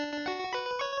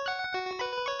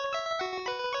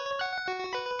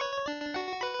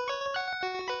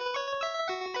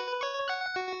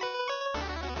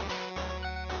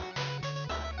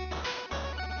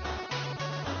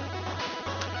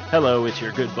Hello, it's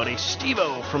your good buddy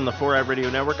Steve-O from the 4i Radio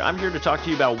Network. I'm here to talk to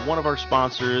you about one of our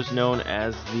sponsors known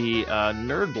as the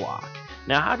Nerd Block.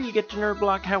 Now, how do you get to Nerd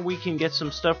Block? How we can get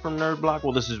some stuff from Nerd Block?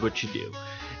 Well, this is what you do.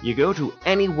 You go to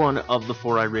any one of the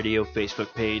 4i Radio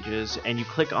Facebook pages and you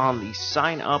click on the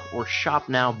Sign Up or Shop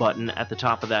Now button at the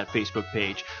top of that Facebook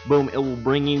page. Boom, it will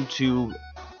bring you to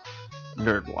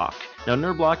Nerd Block. Now,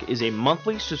 Nerd Block is a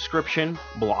monthly subscription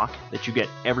block that you get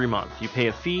every month. You pay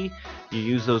a fee, you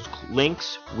use those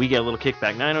links, we get a little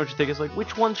kickback. Now, I know what you think. It's like,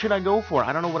 which one should I go for?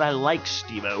 I don't know what I like,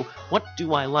 Steve-O. What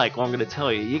do I like? Well, I'm going to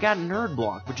tell you. You got Nerd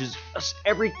Block, which is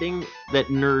everything that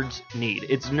nerds need.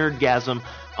 It's nerdgasm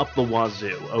up the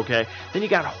wazoo, okay? Then you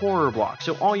got Horror Block.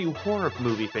 So all you horror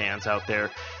movie fans out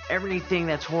there, everything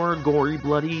that's horror, gory,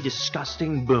 bloody,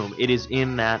 disgusting, boom, it is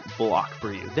in that block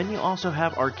for you. Then you also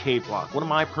have Arcade Block, one of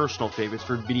my personal favorites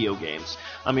for video games.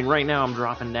 I mean, right now I'm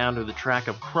dropping down to the track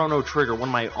of Chrono Trigger, one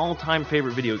of my all-time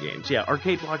favorite video games. Yeah,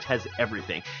 Arcade Block has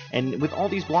everything. And with all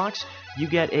these blocks, you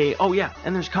get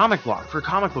and there's Comic Block for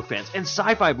comic book fans, and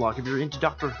Sci-Fi Block if you're into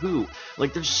Doctor Who.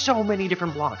 Like, there's so many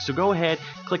different blocks. So go ahead,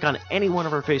 click on any one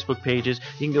of our Facebook pages.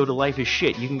 You can go to Life is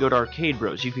Shit. You can go to Arcade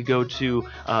Bros. You could go to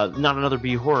Not Another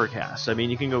B Horrorcast. I mean,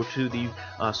 you can go to the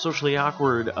Socially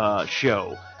Awkward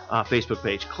show Facebook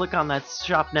page. Click on that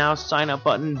Shop Now, Sign Up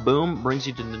button. Boom, brings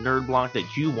you to the Nerd Block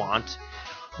that you want.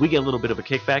 We get a little bit of a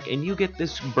kickback, and you get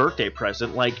this birthday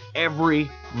present like every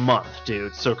month,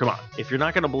 dude. So come on. If you're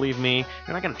not going to believe me,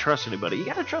 you're not going to trust anybody. You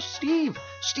got to trust Steve.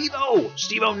 Steve-O.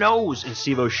 Steve-O knows, and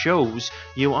Steve-O shows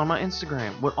you on my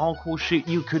Instagram what all cool shit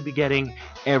you could be getting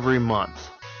every month.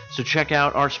 So check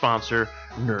out our sponsor,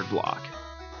 Nerd Block.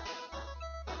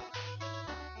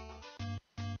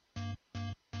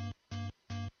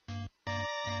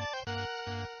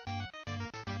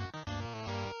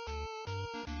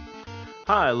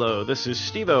 Hello, this is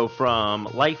Steve-O from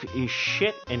Life is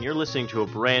Shit, and you're listening to a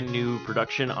brand new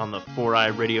production on the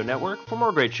 4i Radio Network. For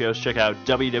more great shows, check out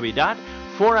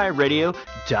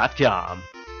www.4iradio.com.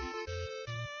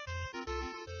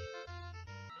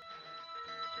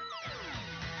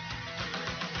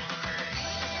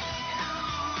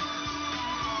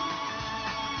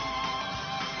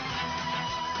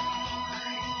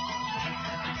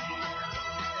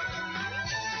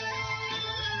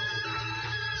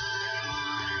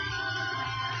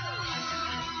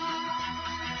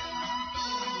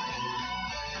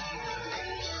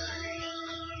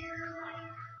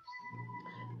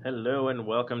 Hello and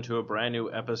welcome to a brand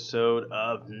new episode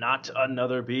of Not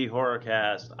Another B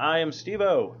Horrorcast. I am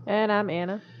Steve-O. And I'm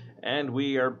Anna. And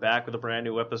we are back with a brand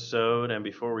new episode. And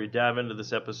before we dive into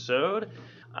this episode,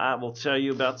 I will tell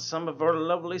you about some of our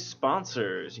lovely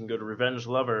sponsors. You can go to Revenge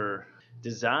Lover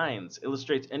Designs,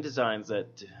 illustrates and designs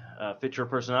that fit your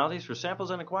personalities. For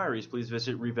samples and inquiries, please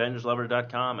visit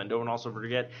revengelover.com. And don't also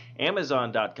forget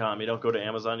Amazon.com. You don't go to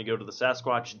Amazon, you go to the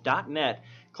Sasquatch.net.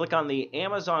 Click on the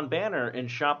Amazon banner and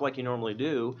shop like you normally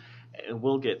do, and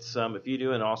we'll get some if you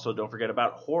do. And also, don't forget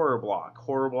about Horror Block.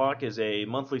 Horror Block is a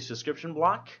monthly subscription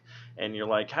block, and you're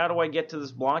like, how do I get to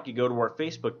this block? You go to our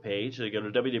Facebook page. So you go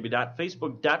to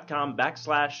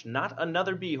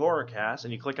www.facebook.com/NotAnotherBHorrorcast,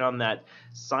 and you click on that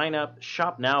Sign Up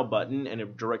Shop Now button, and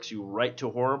it directs you right to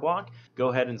Horror Block. Go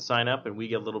ahead and sign up, and we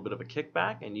get a little bit of a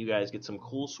kickback, and you guys get some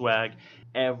cool swag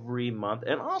every month.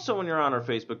 And also, when you're on our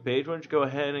Facebook page, why don't you go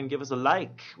ahead and give us a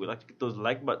like? We like to get those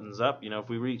like buttons up. You know, if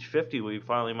we reach 50, we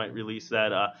finally might release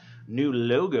that new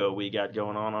logo we got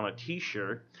going on a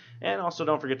t-shirt. And also,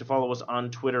 don't forget to follow us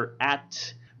on Twitter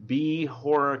at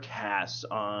BHorrorCast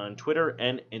on Twitter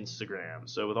and Instagram.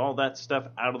 So with all that stuff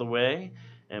out of the way,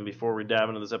 and before we dive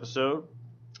into this episode,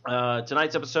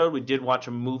 tonight's episode, we did watch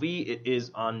a movie. It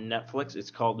is on Netflix.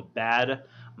 It's called Bad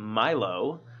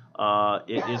Milo.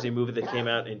 It is a movie that came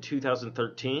out in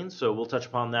 2013, so we'll touch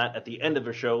upon that at the end of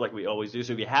the show like we always do.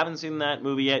 So if you haven't seen that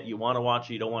movie yet, you want to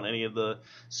watch it, you don't want any of the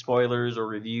spoilers or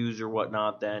reviews or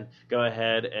whatnot, then go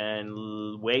ahead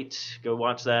and wait, go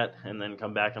watch that, and then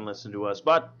come back and listen to us.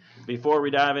 But before we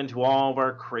dive into all of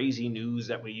our crazy news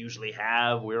that we usually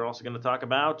have, we're also going to talk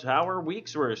about how our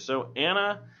weeks were. So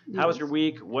Anna, how was your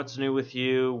week? What's new with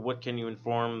you? What can you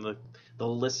inform the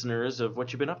listeners of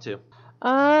what you've been up to?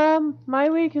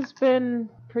 My week has been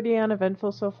pretty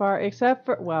uneventful so far, except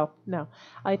for, well, no,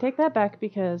 I take that back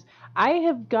because I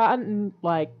have gotten,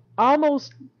 like,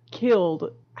 almost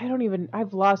killed.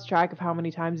 I've lost track of how many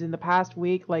times in the past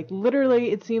week. Like, literally,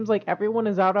 it seems like everyone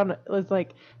is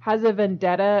has a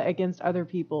vendetta against other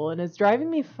people, and it's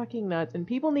driving me fucking nuts, and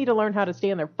people need to learn how to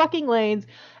stay in their fucking lanes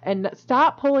and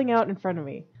stop pulling out in front of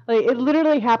me. Like, it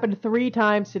literally happened 3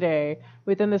 times today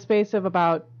within the space of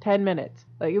about 10 minutes.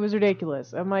 Like, it was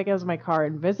ridiculous. I'm like, is my car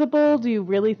invisible? Do you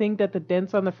really think that the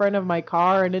dents on the front of my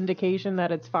car are an indication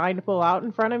that it's fine to pull out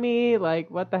in front of me? Like,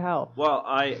 what the hell? Well,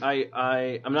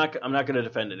 I'm not going to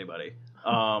defend anybody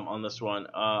on this one.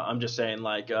 I'm just saying,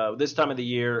 like, this time of the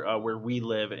year where we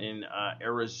live in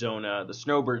Arizona, the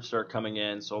snowbirds start coming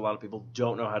in, so a lot of people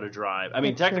don't know how to drive. I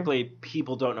mean, That's technically,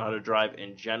 people don't know how to drive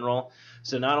in general.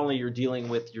 So not only you're dealing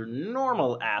with your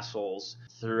normal assholes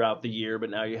throughout the year, but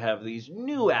now you have these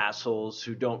new assholes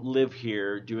who don't live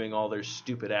here doing all their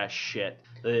stupid ass shit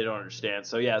that they don't understand.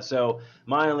 So yeah, so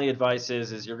my only advice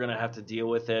is you're gonna have to deal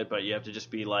with it, but you have to just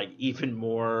be like even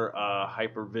more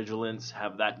hyper vigilance,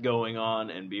 have that going on,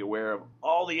 and be aware of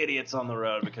all the idiots on the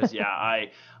road. Because yeah,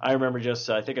 I remember just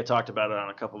I think I talked about it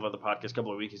on a couple of other podcasts a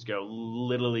couple of weeks ago,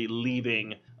 literally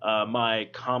leaving my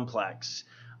complex.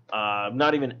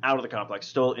 Not even out of the complex,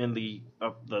 still in the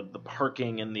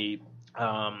parking in the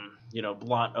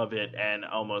lot of it, and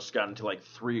almost got into like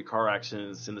 3 car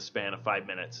accidents in the span of 5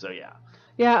 minutes. So yeah.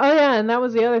 Yeah, oh yeah, and that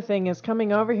was the other thing is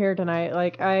coming over here tonight.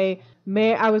 Like I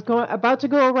was about to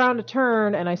go around a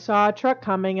turn, and I saw a truck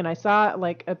coming, and I saw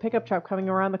like a pickup truck coming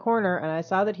around the corner, and I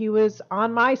saw that he was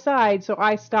on my side, so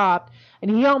I stopped,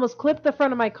 and he almost clipped the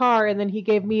front of my car, and then he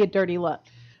gave me a dirty look.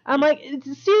 I'm like,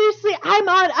 seriously,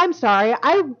 I'm sorry.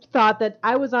 I thought that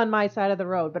I was on my side of the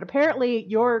road, but apparently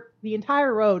the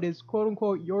entire road is quote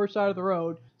unquote your side of the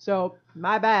road. So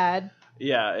my bad.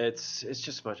 Yeah, it's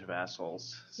just a bunch of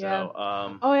assholes. So,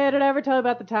 yeah. Oh yeah, did I ever tell you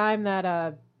about the time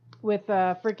that with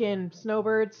freaking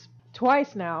snowbirds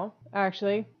twice now,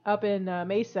 actually, up in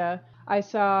Mesa, I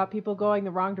saw people going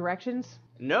the wrong directions.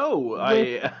 No,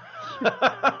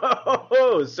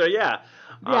 so yeah.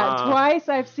 Yeah, twice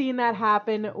I've seen that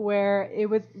happen where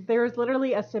there was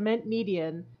literally a cement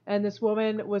median and this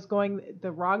woman was going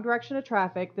the wrong direction of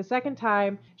traffic. The second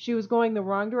time she was going the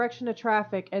wrong direction of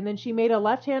traffic and then she made a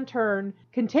left-hand turn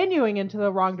continuing into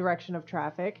the wrong direction of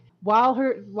traffic while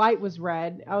her light was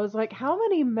red. I was like, how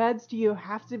many meds do you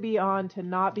have to be on to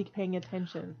not be paying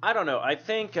attention? I don't know. I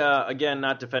think, again,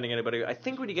 not defending anybody, I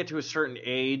think when you get to a certain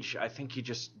age, I think you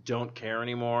just don't care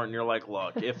anymore. And you're like,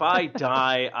 look, if I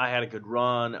die, I had a good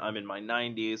run. I'm in my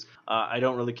 90s. I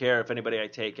don't really care if anybody I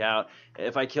take out.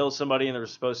 If I kill somebody and they're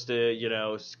supposed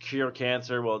to, cure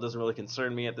cancer, well, it doesn't really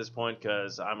concern me at this point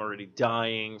because I'm already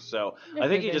dying. So I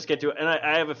think you just get to it. And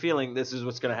I have a feeling this is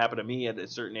what's going to happen to me at a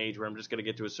certain age where I'm just going to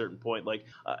get to a certain point. Like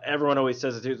everyone always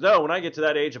says it too. No, when I get to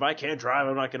that age, if I can't drive,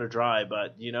 I'm not going to drive.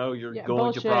 But you're going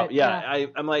bullshit, to probably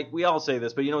I'm like, we all say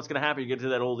this, but you know what's going to happen? You get to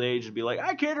that old age and be like,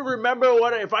 I can't even remember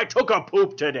if I took a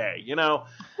poop today. And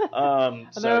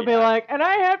they'll be like, and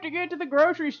I have to get to the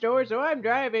grocery store, so I'm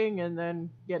driving, and then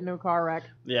get into a car wreck.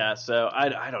 Yeah, so I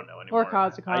don't know anymore. Or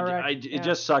cause a car wreck. It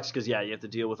just sucks because you have to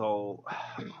deal with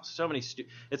so many.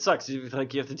 It sucks.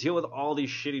 Like you have to deal with all these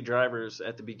shitty drivers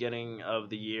at the beginning of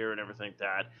the year and everything like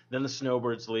that. Then the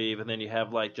snowbirds leave, and then you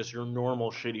have like just your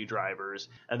normal shitty drivers,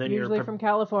 and then usually from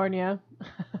California.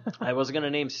 I wasn't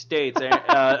gonna name states.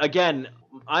 Again,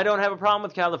 I don't have a problem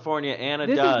with California. Anna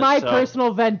does. This is my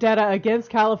personal vendetta against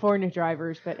California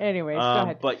drivers. But anyways, go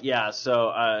ahead. But yeah, so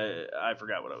I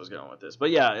forgot what I was going with this. But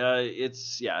yeah,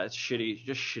 it's shitty,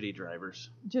 just shitty drivers.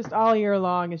 Just all year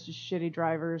long, it's just shitty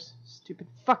drivers, stupid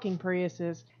fucking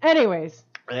Priuses. Anyways.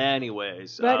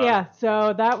 But yeah,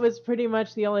 so that was pretty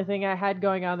much the only thing I had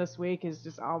going on this week is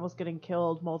just almost getting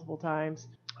killed multiple times.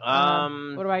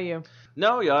 What about you?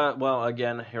 No, yeah. Well,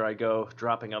 again, here I go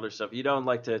dropping other stuff. You don't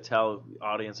like to tell the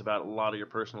audience about a lot of your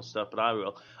personal stuff, but I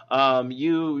will.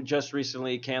 You just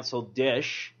recently canceled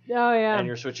Dish. Oh yeah. And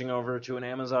you're switching over to an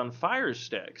Amazon Fire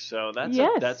Stick, so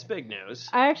that's big news.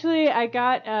 I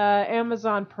got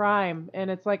Amazon Prime,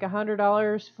 and it's like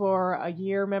 $100 for a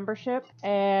year membership,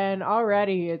 and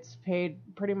already it's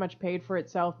pretty much paid for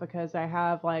itself because I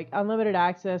have like unlimited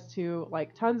access to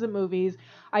like tons of movies.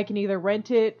 I can either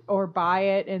rent it or buy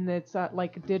it, and it's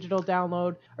like a digital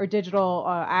download or digital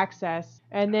access.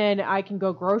 And then I can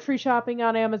go grocery shopping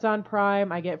on Amazon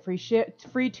Prime. I get free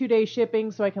 2-day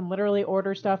shipping, so I can literally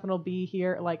order stuff and it'll be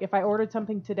here. Like if I ordered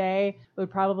something today, it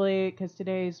would probably, because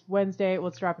today's Wednesday, well,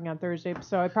 it's dropping on Thursday,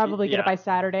 so I'd probably get it by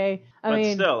Saturday.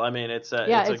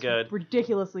 It's good,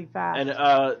 ridiculously fast.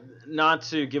 And not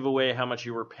to give away how much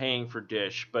you were paying for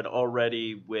Dish, but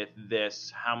already with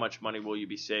this, how much money will you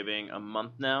be saving a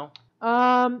month now?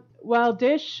 Well,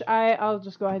 Dish, I'll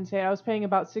just go ahead and say it. I was paying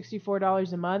about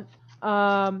 $64 a month.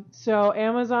 So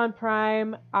Amazon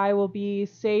Prime, I will be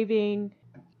saving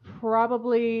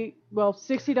probably,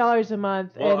 $60 a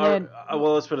month.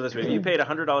 Well, let's put it this way. You paid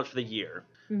 $100 for the year.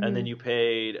 and then you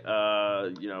paid,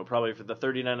 probably for the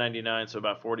 $39.99, so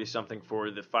about 40 something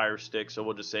for the Fire Stick. So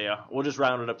we'll just say we'll just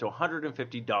round it up to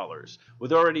 $150.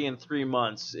 With already in 3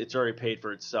 months, it's already paid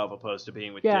for itself, opposed to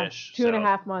being with Dish.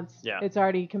 2.5 months. Yeah, it's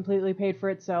already completely paid for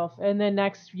itself, and then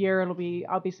next year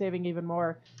I'll be saving even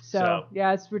more. So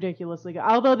yeah, it's ridiculously good.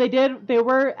 Although they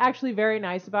were actually very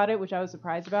nice about it, which I was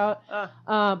surprised about.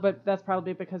 But that's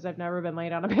probably because I've never been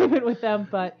late on a payment with them.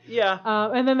 But yeah.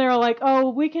 And then they were like, "Oh,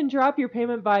 we can drop your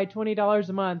payment by $20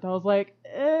 a month." I was like,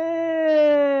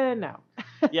 no.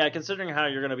 Yeah, considering how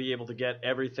you're going to be able to get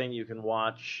everything you can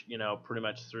watch, pretty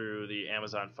much through the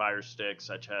Amazon Fire Stick,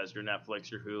 such as your Netflix,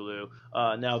 your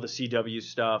Hulu, now the CW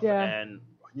stuff, and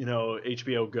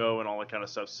HBO Go and all that kind of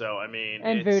stuff. So I mean,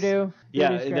 and Vudu.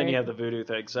 Yeah, and then you have the Vudu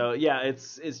thing. So yeah,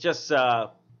 it's just I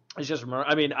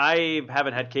mean, I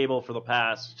haven't had cable for the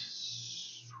past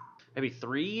maybe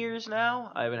 3 years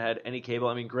now. I haven't had any cable.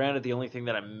 I mean, granted, the only thing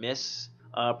that I miss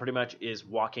pretty much is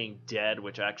Walking Dead,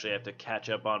 which I actually have to catch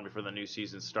up on before the new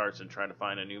season starts and try to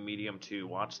find a new medium to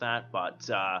watch that. But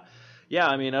yeah,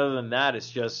 I mean, other than that, it's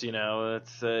just it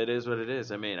is what it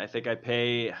is. I mean, I think I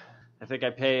pay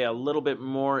a little bit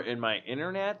more in my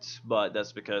internet, but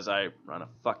that's because I run a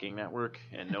fucking network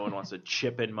and no one wants to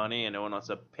chip in money and no one wants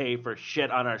to pay for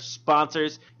shit on our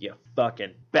sponsors. You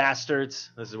fucking bastards.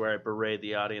 This is where I berate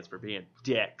the audience for being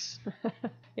dicks.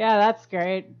 Yeah, that's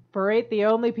great. Berate the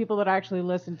only people that actually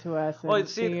listen to us. Well,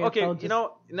 see, okay,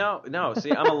 no.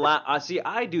 See,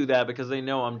 I do that because they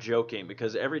know I'm joking,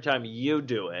 because every time you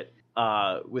do it,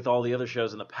 with all the other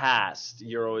shows in the past,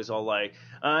 you're always all like,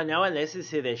 no one listens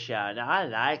to this show. No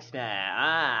one likes me.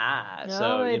 No,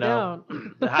 so, they don't.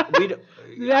 I'm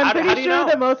pretty sure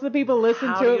that most of the people listen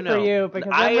to it for you,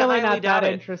 because I'm really not that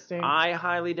interesting. I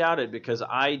highly doubt it, because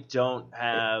I don't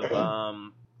have...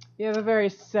 You have a very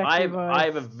sexy voice. I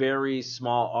have a very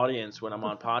small audience when I'm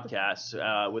on podcasts.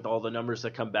 With all the numbers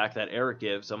that come back that Eric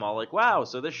gives, I'm all like, wow,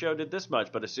 so this show did this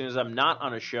much. But as soon as I'm not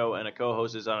on a show and a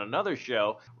co-host is on another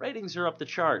show, ratings are up the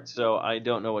charts. So I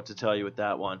don't know what to tell you with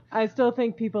that one. I still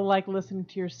think people like listening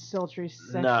to your sultry,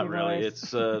 sexy voice. Not really. It's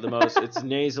the most. It's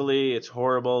nasally. It's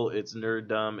horrible. It's nerd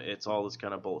dumb. It's all this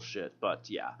kind of bullshit.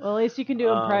 But yeah. Well, at least you can do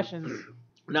impressions.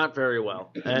 Not very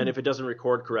well. And if it doesn't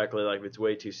record correctly, like if it's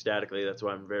way too statically, that's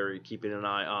why I'm keeping an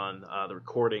eye on the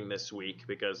recording this week,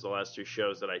 because the last 2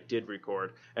 shows that I did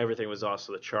record, everything was off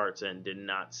the charts and did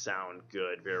not sound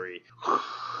good, very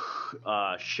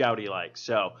shouty like.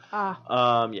 So, yeah,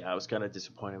 I was kind of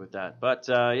disappointed with that. But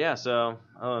yeah, so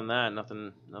other than that,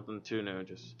 nothing too new,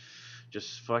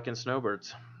 just fucking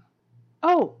snowbirds.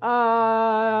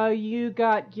 Oh, you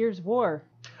got Gears of War.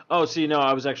 Oh, see, no,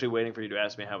 I was actually waiting for you to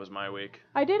ask me how was my week.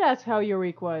 I did ask how your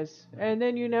week was, and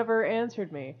then you never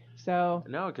answered me. So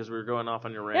no, because we were going off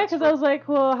on your rant. Yeah, because I was like,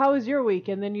 well, how was your week?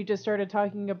 And then you just started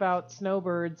talking about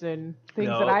snowbirds and things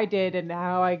that I did and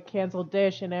how I canceled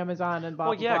Dish and Amazon and blah,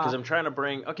 blah, blah. Well, yeah, because I'm trying to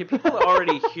bring... Okay, people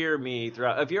already hear me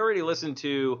throughout... If you already listened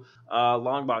to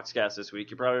Longbox Cast this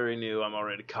week, you probably already knew I'm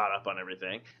already caught up on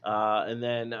everything. And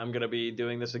then I'm going to be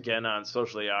doing this again on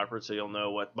Socially Awkward, so you'll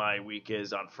know what my week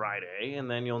is on Friday,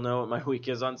 and then you'll know what my week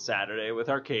is on Saturday with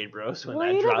Arcade Bros when that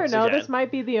drops again. Well, you never know. This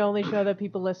might be the only show that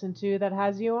people listen to that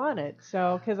has you on it.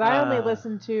 So, because I only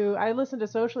listen to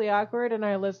Socially Awkward and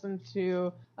I listen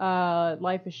to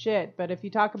Life is Shit. But if you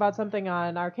talk about something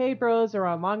on Arcade Bros or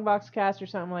on Longbox Cast or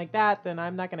something like that, then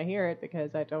I'm not going to hear it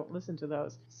because I don't listen to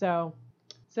those. So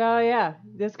yeah,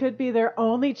 this could be their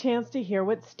only chance to hear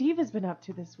what Steve has been up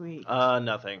to this week.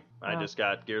 Nothing. I just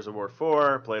got Gears of War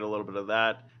 4, played a little bit of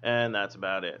that, and that's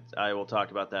about it. I will talk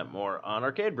about that more on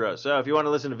Arcade Bros. So if you want to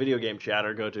listen to video game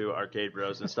chatter, go to Arcade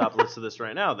Bros and stop listening to this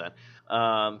right now then,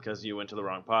 because you went to the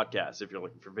wrong podcast if you're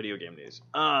looking for video game news.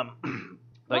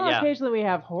 But yeah. Occasionally we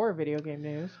have horror video game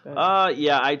news. But...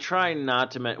 yeah, I try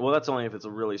not to well, that's only if it's a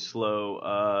really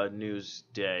slow news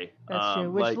day. That's true,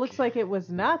 which looks like it was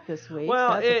not this week.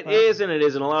 Well, it is and it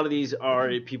isn't. A lot of these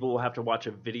people will have to watch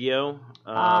a video.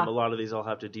 A lot of these I'll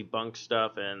have to debunk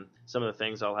stuff, and some of the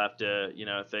things I'll have to,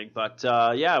 think. But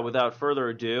yeah, without further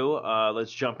ado,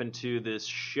 let's jump into this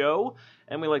show.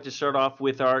 And we like to start off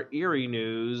with our eerie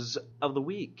news of the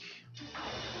week.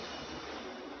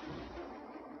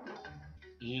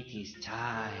 It is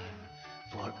time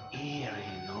for eerie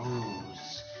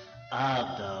news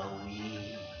of the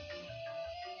week.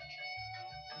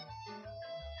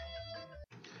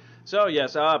 So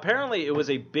yes, apparently it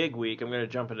was a big week. I'm going to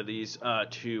jump into these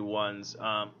 2 ones.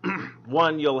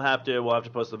 One, we'll have to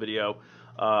post the video,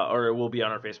 or it will be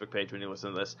on our Facebook page when you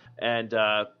listen to this. And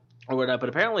or whatnot. But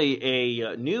apparently,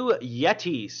 a new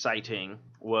Yeti sighting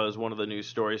was one of the news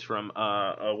stories from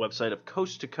a website of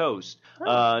Coast to Coast.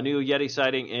 New Yeti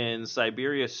sighting in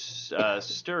Siberia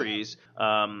stirs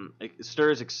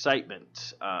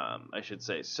excitement, I should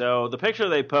say. So the picture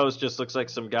they post just looks like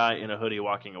some guy in a hoodie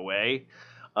walking away.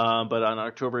 But on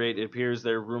October 8th, it appears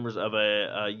there are rumors of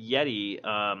a Yeti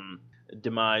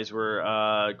demise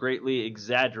were greatly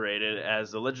exaggerated, as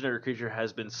the legendary creature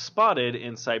has been spotted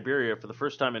in Siberia for the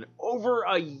first time in over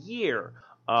a year.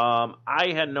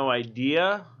 I had no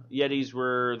idea Yetis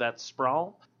were that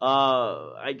sprawl.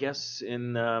 I guess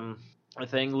in a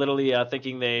thing, literally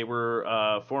thinking they were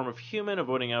a form of human,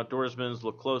 avoiding outdoorsmen,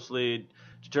 look closely,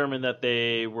 determined that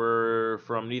they were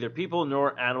from neither people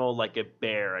nor animal, like a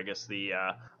bear. I guess the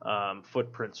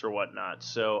footprints or whatnot.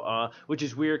 So, which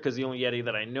is weird because the only Yeti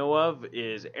that I know of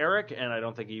is Eric, and I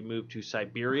don't think he moved to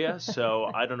Siberia. So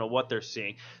I don't know what they're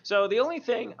seeing. So the only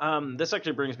thing, this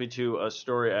actually brings me to a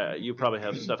story. You probably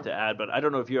have stuff to add, but I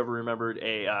don't know if you ever remembered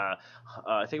I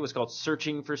think it was called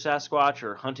Searching for Sasquatch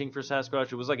or Hunting for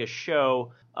Sasquatch. It was like a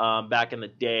show back in the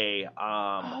day.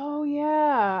 Oh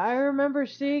yeah, I remember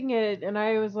seeing it, and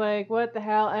I was like, "What the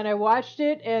hell?" And I watched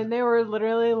it, and they were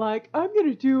literally like, "I'm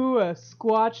gonna do a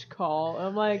Squatch call."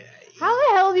 I'm like, "How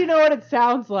the hell do you know what it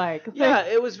sounds like?" It's Yeah, like,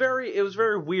 it was very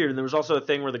weird. And there was also a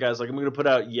thing where the guy's like, "I'm gonna put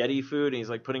out Yeti food," and he's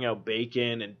like putting out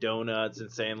bacon and donuts and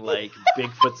saying like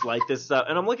Bigfoot's like this stuff.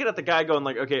 And I'm looking at the guy going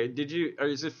like, "Okay,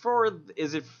 is it for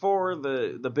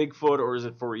the Bigfoot or is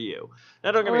it for you?"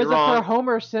 Now don't get or me is wrong. it for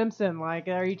Homer Simpson? Like,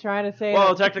 are you trying to say?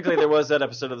 Well, that... technically, there was that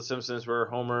episode of The Simpsons where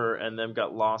Homer and them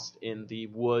got lost in the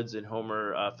woods, and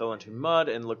Homer fell into mud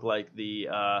and looked like the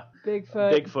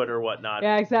Bigfoot or whatnot.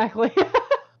 Yeah, exactly.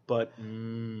 But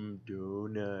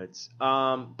donuts.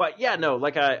 But yeah, no,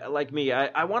 like me,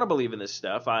 I want to believe in this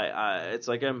stuff. It's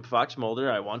like I'm Fox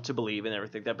Mulder. I want to believe in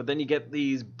everything that. But then you get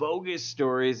these bogus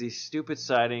stories, these stupid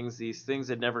sightings, these things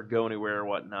that never go anywhere or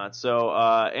whatnot. So,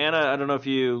 Anna, I don't know if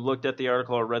you looked at the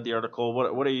article or read the article.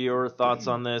 What are your thoughts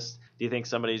on this? Do you think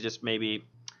somebody's just maybe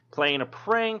playing a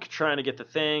prank, trying to get the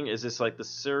thing? Is this like the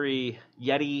Surrey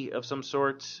Yeti of some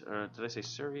sort? Did I say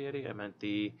Surrey Yeti? I meant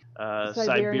the Siberian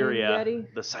Siberia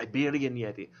Yeti? The Siberian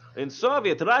Yeti. In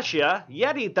Soviet Russia,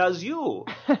 Yeti does you.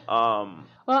 Well,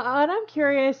 and I'm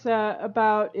curious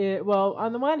about it. Well,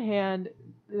 on the one hand,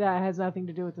 that has nothing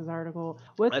to do with this article.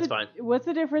 That's fine. What's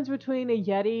the difference between a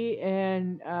Yeti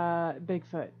and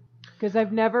Bigfoot? Because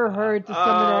I've never heard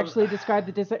someone actually describe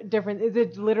the difference. Is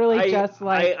it literally just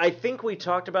like... I think we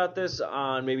talked about this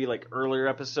on maybe like earlier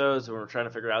episodes when we were trying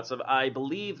to figure out stuff. I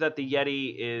believe that the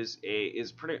Yeti is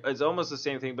almost the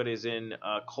same thing, but is in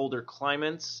colder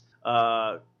climates.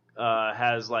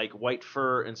 Has like white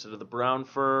fur instead of the brown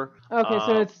fur. Okay,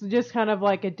 so it's just kind of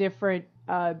like a different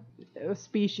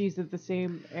species of the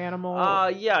same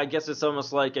animal. Yeah, I guess it's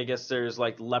almost like, there's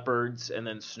like leopards and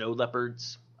then snow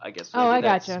leopards. I guess. I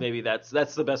gotcha. Maybe that's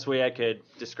the best way I could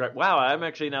describe. Wow, I'm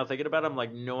actually now thinking about it. I'm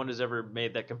like, no one has ever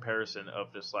made that comparison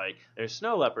of just like there's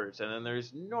snow leopards and then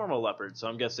there's normal leopards. So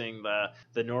I'm guessing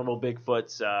the normal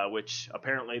Bigfoots, which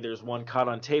apparently there's one caught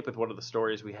on tape with one of the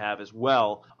stories we have as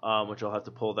well, which I'll have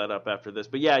to pull that up after this.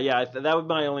 But yeah, that would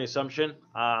be my only assumption.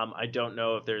 I don't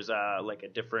know if there's like a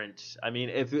different. I mean,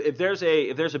 if there's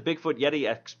a Bigfoot Yeti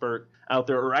expert out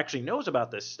there or actually knows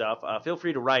about this stuff, feel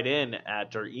free to write in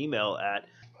at or email at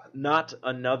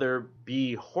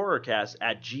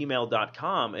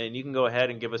notanotherBHorrorcast@gmail.com, and you can go ahead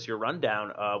and give us your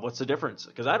rundown of what's the difference,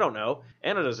 because I don't know.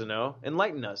 Anna doesn't know.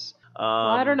 Enlighten us. Well,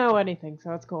 I don't know anything,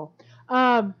 so it's cool.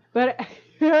 But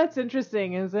what's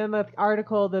interesting is in the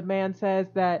article, the man says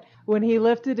that when he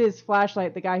lifted his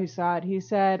flashlight, the guy who saw it, he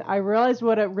said, "I realized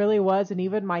what it really was, and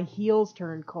even my heels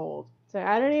turned cold." So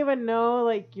I don't even know,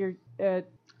 like,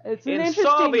 it's an in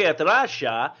Soviet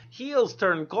Russia, heels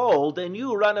turn cold and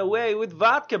you run away with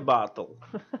vodka bottle.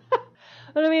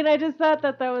 But I mean, I just thought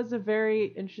that was a very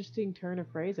interesting turn of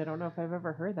phrase. I don't know if I've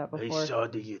ever heard that before. I saw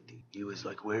the Yeti. He was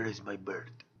like, "Where is my bird?"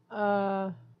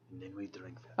 And then we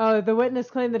drank that. Oh, the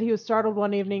witness claimed that he was startled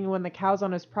one evening when the cows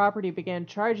on his property began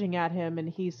charging at him, and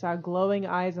he saw glowing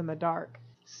eyes in the dark.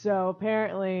 So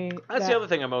apparently... That's the other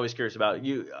thing I'm always curious about.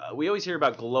 We always hear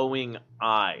about glowing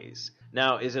eyes.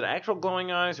 Now, is it actual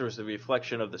glowing eyes, or is it a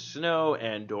reflection of the snow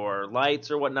and or lights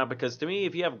or whatnot? Because to me,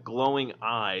 if you have glowing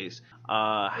eyes,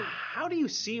 how do you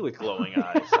see with glowing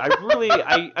eyes?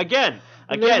 Again,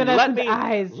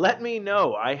 let me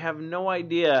know. I have no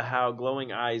idea how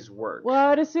glowing eyes work. Well,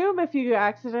 I'd assume if you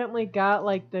accidentally got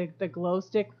like the glow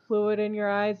stick fluid in your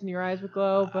eyes and your eyes would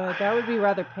glow, but that would be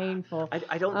rather painful.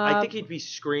 I think he'd be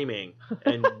screaming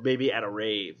and maybe at a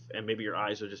rave, and maybe your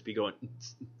eyes would just be going.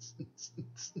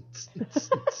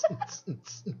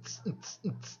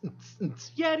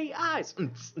 Yeti eyes.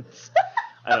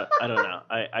 I don't know.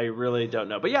 I really don't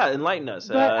know. But yeah, enlighten us.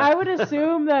 But I would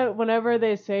assume that whenever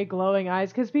they say glowing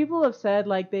eyes, because people have said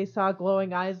like they saw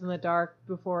glowing eyes in the dark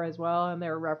before as well, and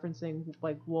they're referencing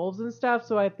like wolves and stuff.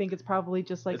 So I think it's probably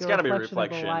just like it's a got to be a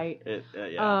reflection of reflection. the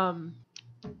light. Yeah.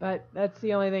 But that's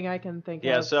the only thing I can think of.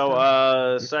 Yeah,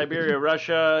 so Siberia,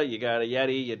 Russia, you got a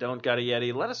Yeti, you don't got a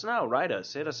Yeti. Let us know. Write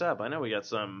us. Hit us up. I know we got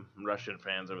some Russian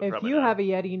fans. If you have a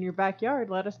Yeti in your backyard,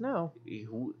 let us know.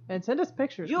 And send us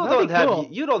pictures. You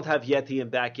don't have Yeti in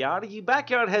backyard. Your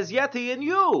backyard has Yeti in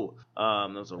you.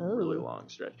 That was a really long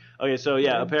stretch. Okay, so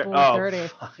yeah. Dirty.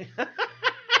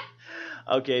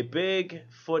 Okay,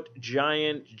 Bigfoot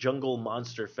giant jungle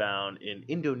monster found in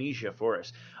Indonesia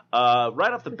forest.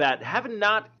 Right off the bat, haven't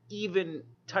not even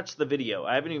touched the video.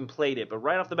 I haven't even played it, but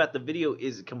right off the bat, the video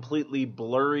is completely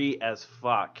blurry as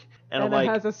fuck. And it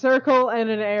has a circle and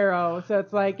an arrow, so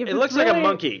it's like... It looks like a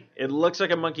monkey. It looks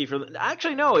like a monkey.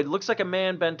 Actually, no, it looks like a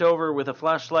man bent over with a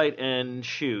flashlight and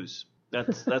shoes.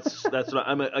 That's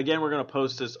what again, we're going to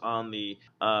post this on the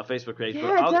Facebook page.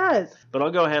 Yeah, it does. But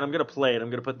I'll go ahead. I'm going to play it. I'm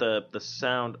going to put the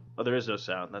sound... Oh, there is no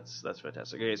sound. That's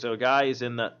fantastic. Okay, so a guy is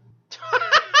in the...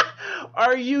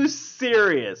 Are you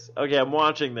serious? Okay, I'm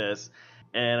watching this,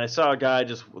 and I saw a guy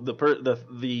just the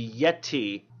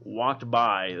Yeti walked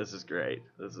by. This is great.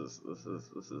 This is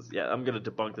yeah. I'm gonna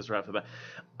debunk this right off the bat.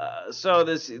 So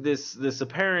this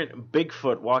apparent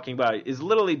Bigfoot walking by is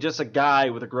literally just a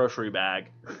guy with a grocery bag.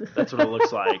 That's what it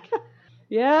looks like.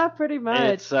 Yeah, pretty much. And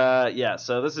it's yeah.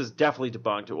 So this is definitely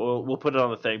debunked. We'll put it on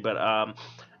the thing, but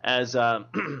as I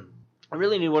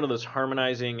really need one of those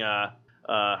harmonizing.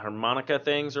 Harmonica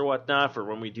things or whatnot for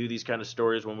when we do these kind of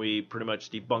stories, when we pretty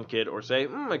much debunk it or say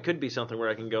it could be something where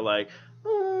I can go like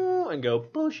and go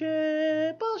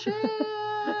bullshit bullshit.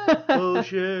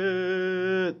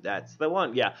 That's the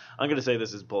one. Yeah, I'm gonna say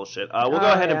this is bullshit. We'll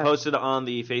go ahead and post it on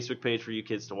the Facebook page for you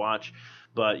kids to watch.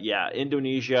 But yeah,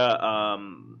 Indonesia.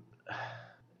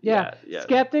 Yeah.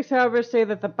 Skeptics, however, say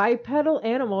that the bipedal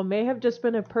animal may have just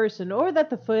been a person, or that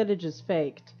the footage is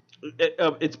faked.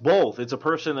 It's both. It's a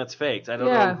person that's faked. I don't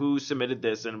know who submitted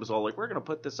this, and it was all like, we're going to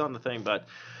put this on the thing, but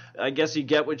I guess you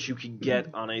get what you can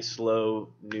get on a slow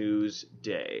news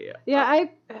day. Yeah,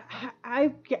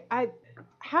 I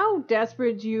how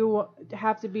desperate do you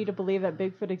have to be to believe that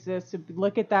Bigfoot exists to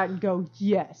look at that and go,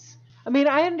 yes. I mean,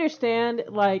 I understand,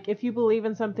 like, if you believe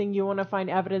in something, you want to find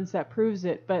evidence that proves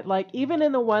it. But, like, even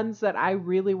in the ones that I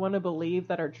really want to believe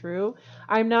that are true,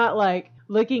 I'm not, like,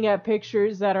 looking at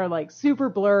pictures that are, like, super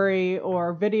blurry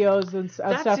or videos and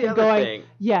stuff and going,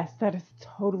 yes, that is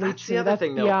totally true. The other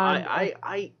thing, beyond...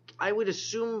 though. I would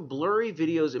assume blurry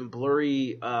videos and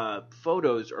blurry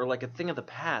photos are, like, a thing of the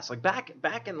past. Like, back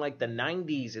in, like, the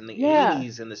 90s and the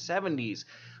 80s and the 70s,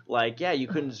 like, yeah, you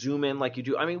couldn't zoom in like you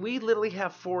do. I mean, we literally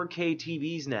have 4K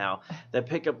TVs now that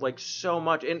pick up, like, so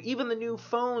much. And even the new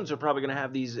phones are probably going to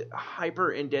have these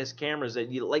hyper-in-depth cameras that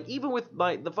you, like, even with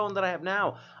the phone that I have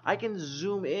now, I can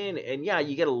zoom in and, yeah,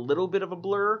 you get a little bit of a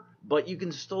blur, but you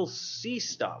can still see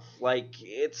stuff. Like,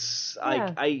 it's, I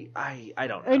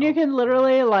don't know. And you can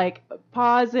literally, like,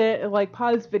 pause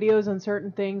videos on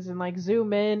certain things and, like,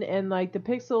 zoom in, and, like, the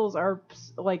pixels are,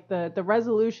 like, the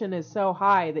resolution is so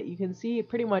high that you can see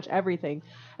pretty much everything.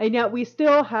 And yet we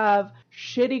still have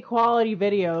shitty quality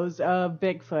videos of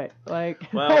Bigfoot. Like,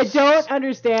 well, I don't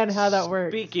understand how that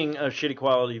works. Speaking of shitty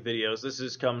quality videos,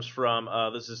 this comes from,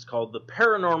 this is called The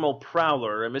Paranormal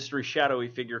Prowler, a mystery shadowy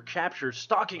figure captured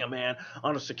stalking a man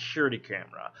on a security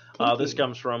camera. This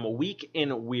comes from Week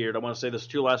in Weird. I want to say those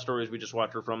two last stories we just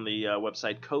watched were from the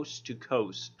website Coast to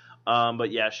Coast.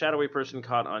 But yeah, shadowy person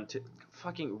caught on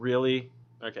fucking really?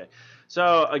 Okay.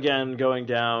 So again, going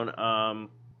down,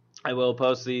 I will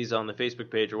post these on the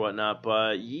Facebook page or whatnot,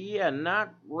 but yeah,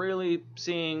 not really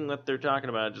seeing what they're talking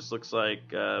about. It just looks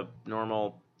like a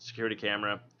normal security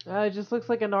camera. It just looks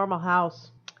like a normal house.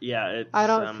 Yeah, I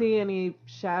don't see any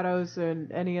shadows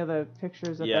in any of the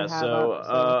pictures that they have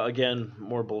up. Again,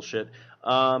 more bullshit.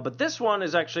 But this one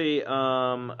is actually,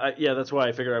 that's why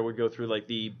I figured I would go through like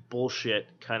the bullshit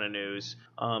kind of news,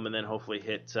 and then hopefully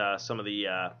hit some of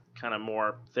the kind of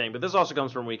more thing. But this also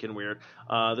comes from Week in Weird.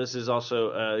 This is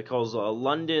also it calls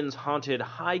London's haunted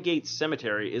Highgate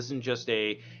Cemetery isn't just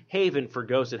a haven for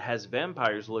ghosts; it has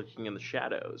vampires lurking in the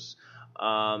shadows.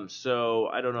 So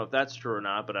I don't know if that's true or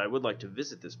not, but I would like to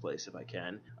visit this place if I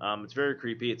can. It's very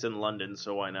creepy. It's in London,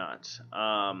 so why not?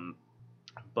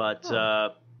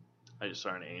 I just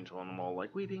saw an angel, and I'm all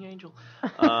like, weeping angel.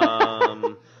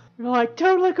 You're like,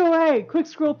 don't look away! Quick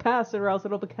scroll past it, or else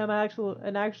it'll become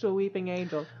an actual weeping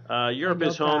angel. Europe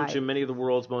is you'll home die. to many of the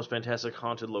world's most fantastic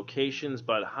haunted locations,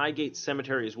 but Highgate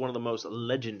Cemetery is one of the most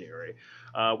legendary.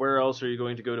 Where else are you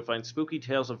going to go to find spooky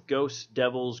tales of ghosts,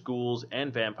 devils, ghouls,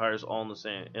 and vampires all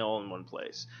in one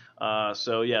place?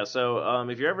 So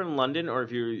if you're ever in London, or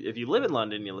if you live in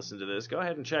London and you listen to this, go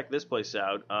ahead and check this place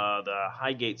out, the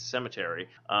Highgate Cemetery.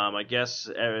 I guess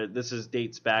this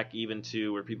dates back even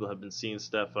to where people have been seeing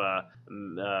stuff.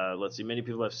 Let's see, many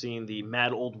people have seen the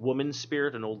mad old woman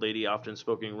spirit, an old lady often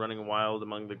spoken running wild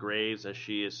among the graves as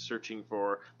she is searching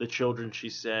for the children she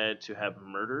said to have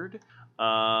murdered.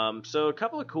 So a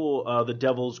couple of cool, the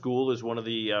Devil's Ghoul is one of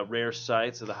the rare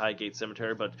sights of the Highgate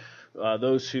Cemetery, but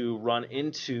those who run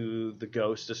into the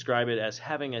ghost describe it as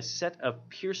having a set of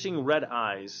piercing red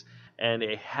eyes and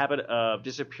a habit of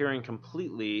disappearing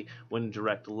completely when in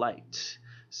direct light.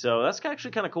 So that's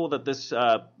actually kind of cool that this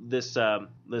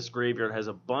graveyard has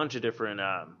a bunch of different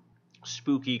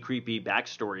spooky, creepy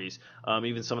backstories.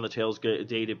 Even some of the tales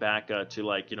dated back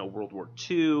to World War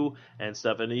II and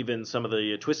stuff, and even some of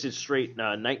the twisted straight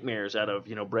nightmares out of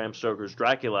Bram Stoker's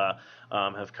Dracula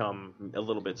have come a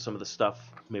little bit. Some of the stuff,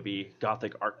 maybe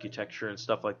Gothic architecture and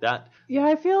stuff like that. Yeah,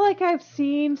 I feel like I've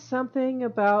seen something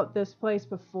about this place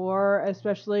before,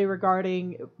 especially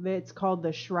regarding, it's called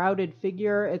the Shrouded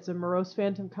Figure. It's a morose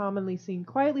phantom commonly seen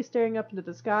quietly staring up into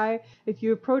the sky. If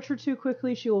you approach her too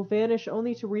quickly, she will vanish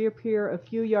only to reappear a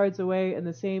few yards away in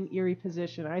the same eerie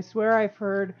position. I swear I've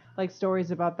heard stories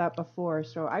about that before,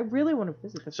 so I really want to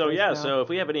visit this place now. So if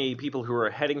we have any people who are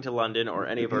heading to London, or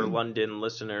any of our London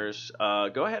listeners,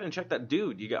 go ahead and check that.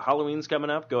 Dude, you got Halloween's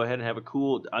coming up. Go ahead and have a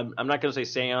cool, I'm not going to say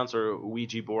seance or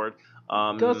Ouija board.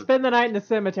 Go spend the night in the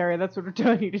cemetery. That's what we're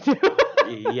telling you to do.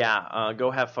 Yeah,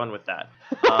 go have fun with that.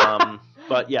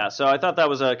 But yeah, so I thought that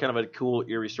was a kind of a cool,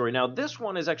 eerie story. Now, this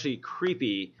one is actually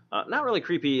creepy. Not really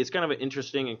creepy. It's kind of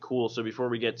interesting and cool. So before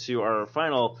we get to our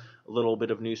final little bit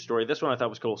of news story, this one I thought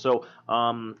was cool. So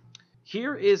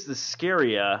here is the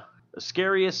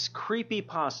scariest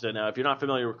creepypasta. Now, if you're not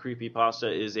familiar with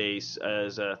creepypasta, is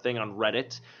a thing on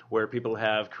Reddit where people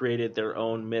have created their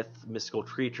own mystical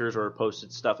creatures, or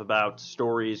posted stuff about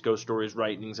stories, ghost stories,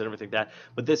 writings, and everything like that.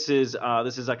 But this is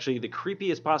actually the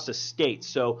creepiest pasta state.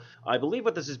 So I believe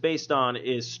what this is based on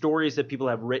is stories that people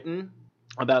have written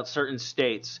about certain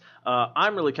states.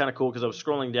 I'm really kind of cool because I was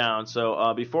scrolling down.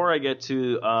 So before I get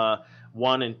to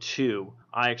 1 and 2,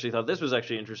 I actually thought this was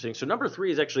actually interesting. So number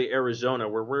 3 is actually Arizona,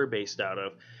 where we're based out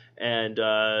of. And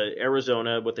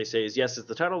Arizona, what they say is, yes, it's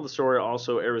the title of the story,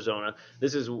 also Arizona.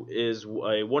 This is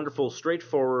a wonderful,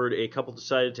 straightforward. A couple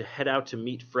decided to head out to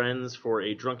meet friends for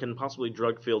a drunken, possibly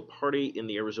drug-filled party in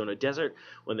the Arizona desert.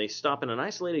 When they stop in an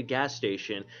isolated gas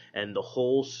station, and the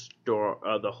whole starts.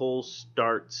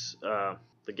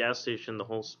 The gas station,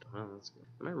 am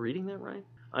I reading that right?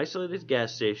 Isolated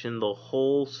gas station, the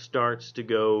whole starts to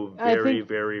go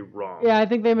very wrong. Yeah, I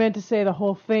think they meant to say the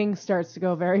whole thing starts to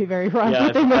go very, very wrong.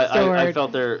 Yeah, I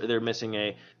felt they're missing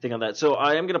a thing on that. So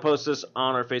I am going to post this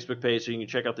on our Facebook page so you can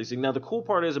check out these things. Now, the cool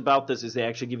part about this is they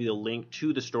actually give you the link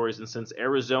to the stories. And since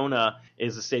Arizona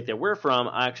is the state that we're from,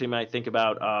 I actually might think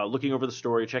about looking over the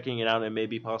story, checking it out, and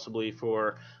maybe possibly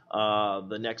for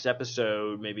the next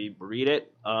episode, maybe read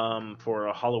it for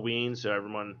a Halloween, so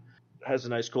everyone has a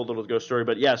nice, cool little ghost story.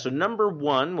 But yeah, so number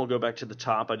 1, we'll go back to the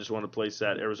top. I just want to place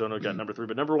that. Arizona got number 3,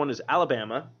 but number 1 is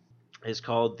Alabama. It's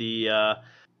called the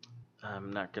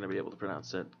I'm not going to be able to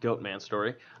pronounce it. Goatman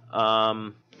story.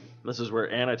 This is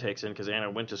where Anna takes in, because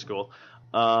Anna went to school.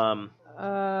 I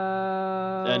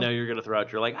know you're going to throw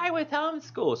out. You're like, I went to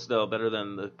homeschool. Still better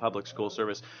than the public school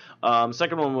service.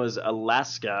 Second one was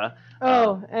Alaska.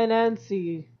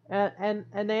 Anansi.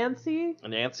 Anansi?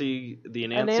 The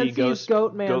Anansi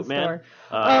Goatman store.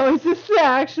 Is this the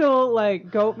actual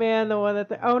Goatman? The one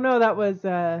that? No, that was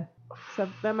that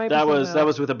might. That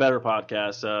was with a better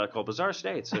podcast called Bizarre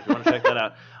States. So if you want to check that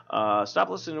out, stop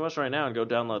listening to us right now and go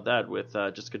download that with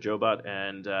Jessica Jobot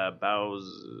and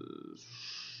Bowser.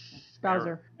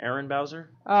 Aaron Bowser?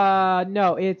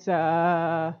 No, it's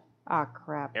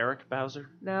crap. Eric Bowser?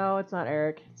 No, it's not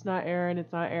Eric. It's not Aaron.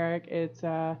 It's not Eric. It's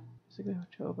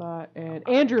Jobot and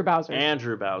Andrew Bowser.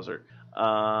 Andrew Bowser.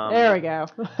 There we go.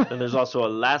 Then there's also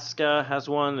Alaska has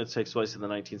one. It takes place in the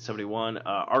 1971.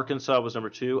 Arkansas was number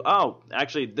 2. Oh,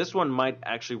 actually, this one might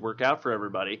actually work out for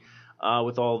everybody.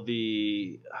 With all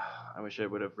the... I wish I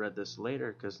would have read this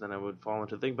later, because then I would fall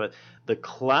into the thing. But the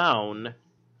clown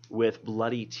with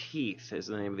Bloody Teeth is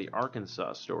the name of the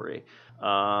Arkansas story.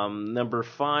 Number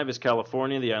 5 is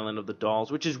California, the Island of the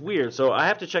Dolls, which is weird. So I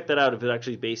have to check that out if it's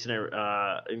actually based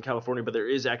in California. But there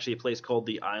is actually a place called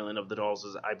the Island of the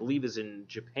Dolls, I believe is in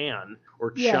Japan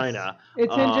or China.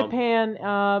 It's in Japan.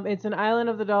 It's an Island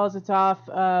of the Dolls. It's off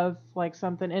of like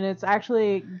something, and it's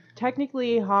actually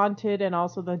technically haunted, and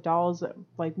also the dolls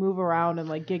like move around and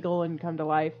like giggle and come to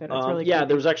life, and it's really yeah. creepy.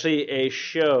 There was actually a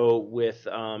show with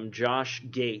Josh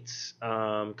Gates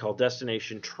called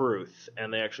Destination Truth,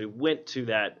 and they actually went to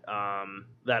that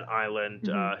island.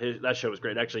 That show was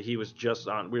great. Actually, he was just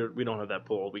on. We don't have that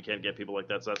pull. We can't get people like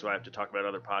that, so that's why I have to talk about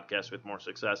other podcasts with more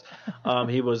success.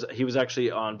 He was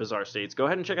actually on Bizarre States. Go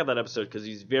ahead and check out that episode because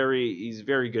he's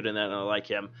very good in that, and I like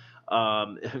him.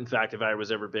 In fact, if I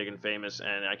was ever big and famous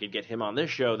and I could get him on this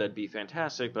show, that'd be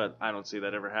fantastic. But I don't see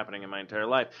that ever happening in my entire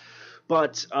life.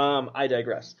 But I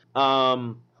digress.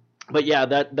 But yeah,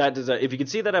 that is if you can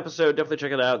see that episode, definitely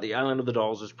check it out. The Island of the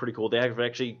Dolls is pretty cool. They have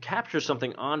actually captured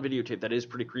something on videotape that is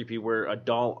pretty creepy, where a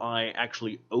doll eye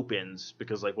actually opens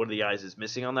because like one of the eyes is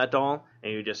missing on that doll,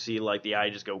 and you just see like the eye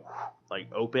just go like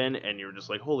open, and you're just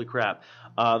like, holy crap.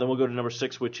 Then we'll go to number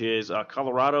 6, which is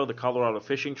Colorado, the Colorado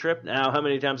fishing trip. Now, how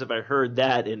many times have I heard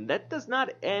that? And that does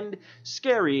not end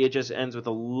scary. It just ends with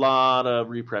a lot of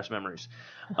repressed memories.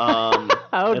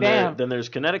 Damn. Then there's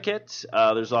Connecticut.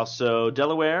 There's also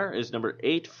Delaware is number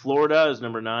 8. Florida is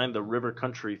number 9, the River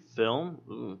Country Film.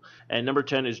 Ooh. And number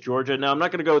 10 is Georgia. Now, I'm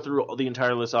not going to go through the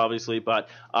entire list, obviously, but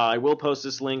I will post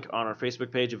this link on our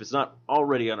Facebook page if it's not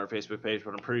already on our Facebook page,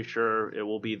 but I'm pretty sure it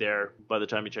will be there by the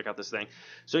time you check out this thing.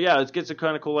 So yeah, it gets a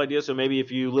kind of cool idea. So maybe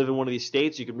if you live in one of these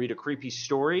states, you can read a creepy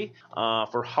story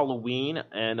for Halloween.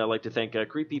 And I'd like to thank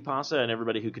Creepypasta and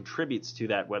everybody who contributes to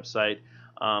that website,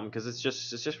 because it's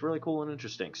just really cool and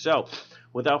interesting. So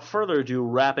without further ado,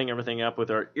 wrapping everything up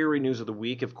with our eerie news of the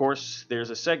week. Of course,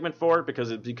 there's a segment for it because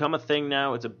it's become a thing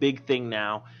now. It's a big thing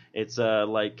now. It's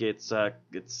like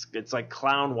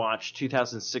Clown Watch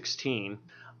 2016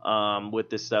 with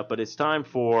this stuff. But it's time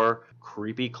for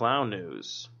Creepy Clown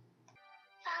News.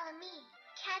 Follow me.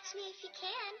 Catch me if you can.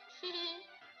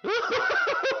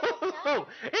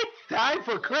 It's time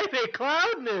for Creepy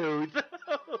Clown News.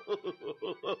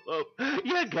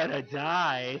 You're gonna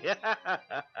die.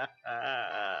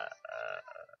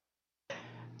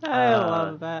 I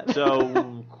love that.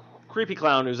 So, Creepy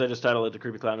Clown News, I just titled it the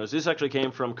Creepy Clown News. This actually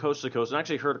came from Coast to Coast, and I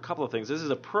actually heard a couple of things. This is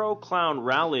a pro-clown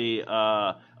rally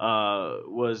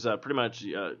was pretty much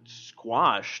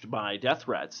squashed by death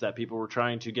threats that people were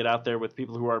trying to get out there with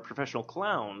people who are professional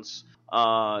clowns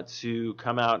to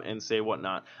come out and say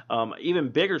whatnot. Even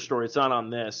bigger story, it's not on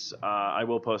this. I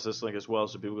will post this link as well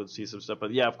so people can see some stuff.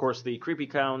 But yeah, of course, the Creepy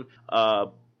Clown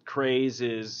craze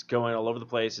is going all over the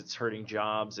place. It's hurting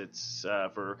jobs. It's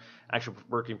for actual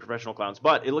working professional clowns.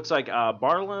 But it looks like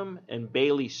Barnum and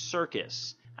Bailey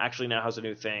Circus actually now has a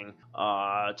new thing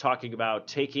talking about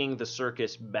taking the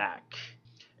circus back.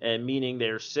 And meaning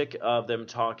they're sick of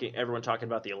everyone talking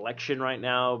about the election right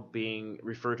now being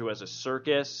referred to as a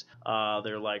circus.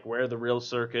 They're like, we're the real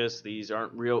circus. These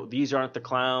aren't the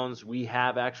clowns. We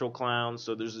have actual clowns.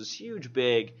 So there's this huge,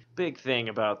 big thing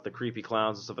about the creepy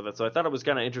clowns and stuff like that. So I thought it was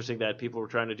kind of interesting that people were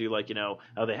trying to do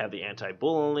how they have the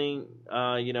anti-bullying,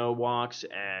 walks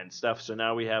and stuff. So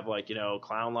now we have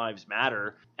Clown Lives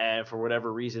Matter. And for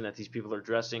whatever reason that these people are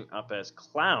dressing up as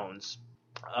clowns,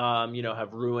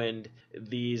 have ruined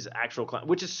these actual clowns,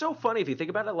 which is so funny if you think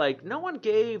about it. Like, no one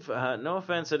gave, no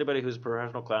offense to anybody who's a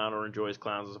professional clown or enjoys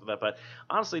clowns and stuff like that, but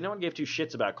honestly, no one gave two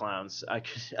shits about clowns.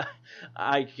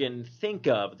 I can think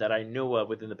of that I know of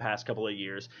within the past couple of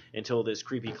years until this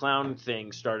creepy clown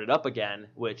thing started up again,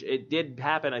 which it did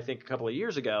happen, I think, a couple of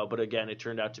years ago, but again, it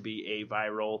turned out to be a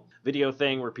viral video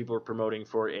thing where people were promoting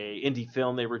for a indie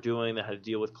film they were doing that had to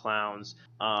deal with clowns.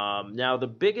 Now, the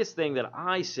biggest thing that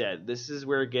I said, this is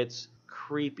where it gets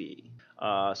creepy.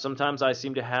 Sometimes I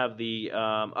seem to have the,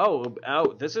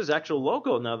 this is actual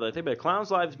local now that I think about it.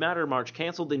 Clowns Lives Matter March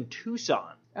canceled in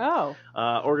Tucson. Oh.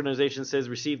 Organization says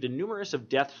received a numerous of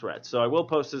death threats. So I will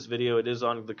post this video. It is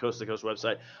on the Coast to Coast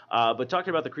website. But talking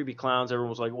about the creepy clowns,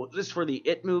 everyone was like, well, is this for the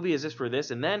It movie? Is this for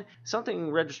this? And then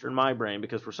something registered in my brain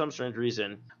because for some strange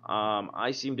reason,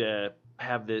 I seem to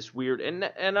have this weird,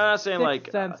 and I'm not saying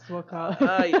Sixth sense, we'll call it.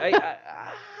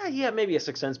 yeah, maybe a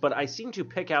Sixth Sense, but I seem to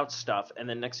pick out stuff, and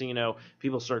then next thing you know,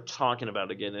 people start talking about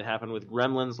it again. It happened with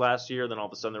Gremlins last year, then all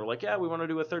of a sudden they were like, yeah, we want to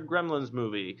do a third Gremlins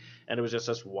movie, and it was just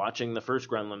us watching the first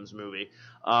Gremlins movie,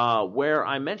 where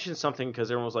I mentioned something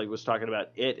because everyone was talking about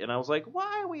it, and I was like,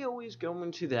 why are we always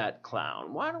going to that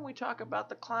clown? Why don't we talk about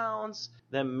the clowns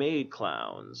that made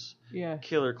clowns? Yeah.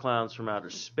 Killer Clowns from Outer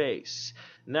Space.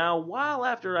 Now, while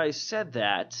after I said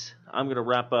that, I'm going to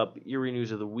wrap up Eerie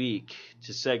News of the Week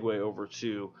to segue over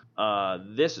to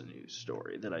this news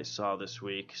story that I saw this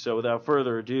week. So without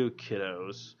further ado,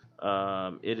 kiddos,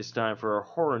 it is time for our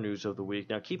horror news of the week.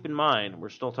 Now, keep in mind, we're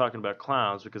still talking about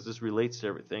clowns because this relates to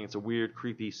everything. It's a weird,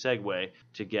 creepy segue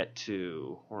to get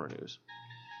to horror news.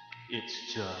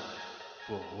 It's time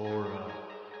for horror news.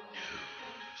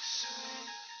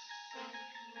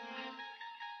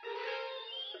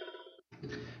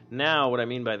 Now, what I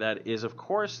mean by that is, of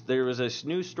course, there was this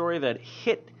news story that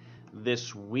hit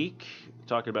this week,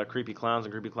 talking about creepy clowns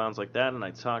and creepy clowns like that, and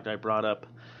I brought up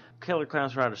Killer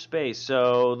Clowns from Outer Space.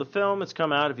 So the film, it's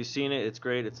come out. If you've seen it, it's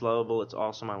great, it's lovable, it's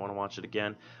awesome. I want to watch it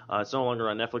again. It's no longer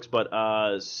on Netflix,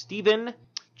 but Stephen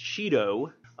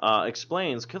Cheeto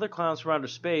explains Killer Clowns from Outer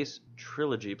Space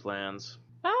trilogy plans.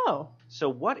 Oh. So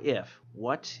what if?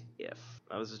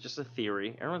 Now, this is just a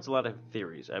theory. Everyone's a lot of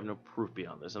theories. I have no proof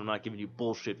beyond this. I'm not giving you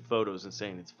bullshit photos and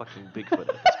saying it's fucking Bigfoot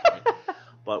at this point.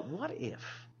 But what if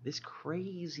this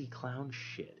crazy clown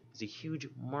shit is a huge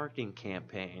marketing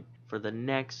campaign for the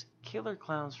next Killer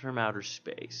Clowns from Outer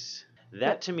Space?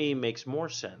 That, to me, makes more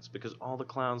sense because all the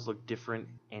clowns look different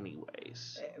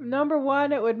anyways. Number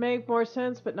one, it would make more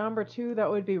sense, but number two, that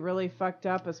would be really fucked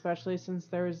up, especially since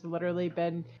there's literally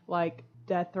been,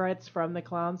 death threats from the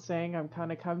clowns saying, I'm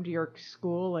gonna come to your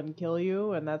school and kill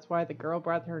you, and that's why the girl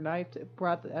brought a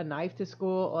knife to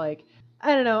school. I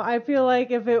don't know. I feel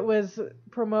like if it was a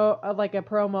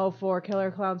promo for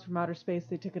Killer Clowns from Outer Space,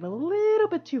 they took it a little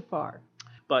bit too far.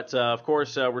 But, of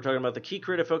course, we're talking about the key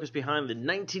creative focus behind the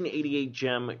 1988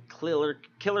 gem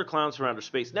Killer Clowns from Outer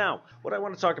Space. Now, what I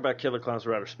want to talk about Killer Clowns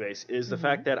from Outer Space is the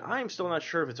fact that I'm still not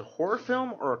sure if it's a horror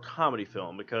film or a comedy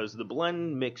film because the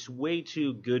blend mix way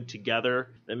too good together.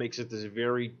 That makes it this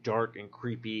very dark and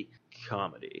creepy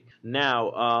comedy. Now,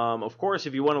 of course,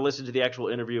 if you want to listen to the actual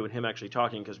interview and him actually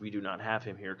talking, because we do not have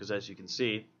him here, because as you can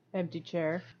see, empty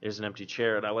chair. There's an empty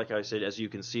chair, and I like how I said, as you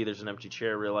can see, there's an empty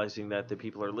chair, realizing that the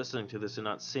people are listening to this and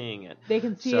not seeing it. They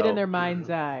can see it in their mind's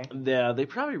eye. Yeah, they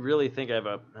probably really think I have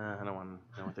I don't want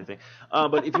to know what they think.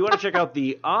 But if you want to check out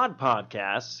the Odd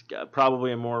Podcast,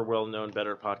 probably a more well-known,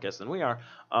 better podcast than we are,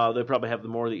 they probably have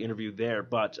more of the interview there.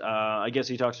 But I guess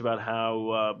he talks about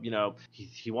how,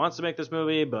 he wants to make this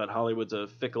movie, but Hollywood's a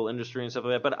fickle industry and stuff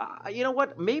like that. But you know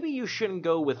what? Maybe you shouldn't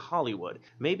go with Hollywood.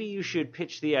 Maybe you should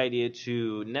pitch the idea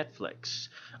to Netflix.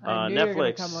 I knew you were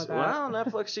gonna come with that. Well,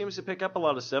 Netflix seems to pick up a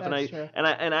lot of stuff, That's true. and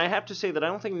I have to say that I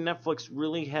don't think Netflix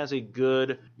really has a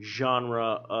good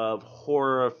genre of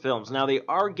horror films. Now they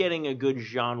are getting a good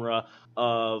genre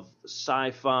of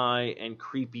sci-fi and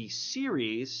creepy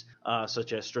series,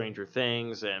 such as Stranger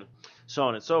Things and so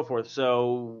on and so forth.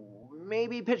 So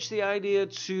maybe pitch the idea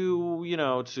to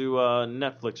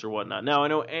Netflix or whatnot. Now I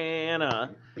know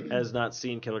Anna has not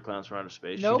seen Killer Clowns from Outer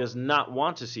Space. Nope. She does not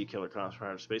want to see Killer Clowns from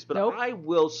Outer Space, but Nope. I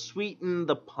will sweeten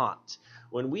the pot.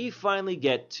 When we finally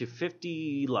get to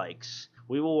 50 likes,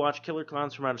 we will watch Killer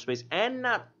Clowns from Outer Space, and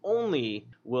not only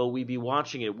will we be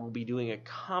watching it, we'll be doing a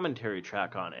commentary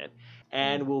track on it,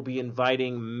 and we'll be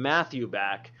inviting Matthew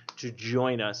back to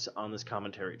join us on this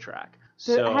commentary track.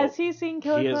 So has he seen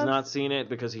Killer He Clowns? has not seen it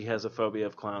because he has a phobia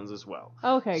of clowns as well.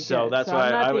 Okay, So good. that's So why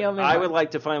I'm not the only I one. would like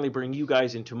to finally bring you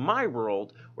guys into my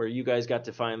world where you guys got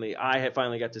to I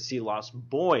finally got to see Lost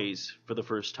Boys for the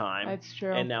first time. That's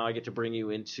true. And now I get to bring you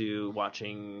into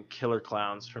watching Killer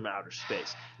Clowns from Outer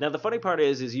Space. Now the funny part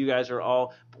is you guys are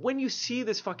all, when you see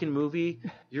this fucking movie,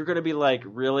 you're going to be like,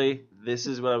 really? This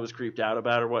is what I was creeped out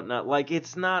about or whatnot.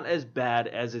 It's not as bad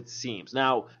as it seems.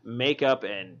 Now, makeup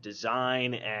and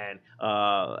design and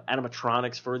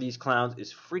animatronics for these clowns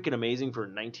is freaking amazing for a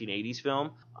 1980s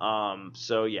film.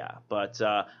 So yeah, but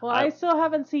I still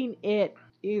haven't seen it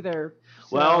either.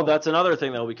 So. Well, that's another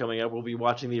thing that will be coming up. We'll be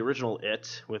watching the original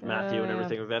It with Matthew and Yeah.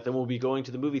 everything like that. Then we'll be going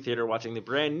to the movie theater watching the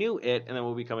brand new It, and then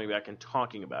we'll be coming back and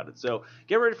talking about it. So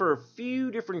get ready for a few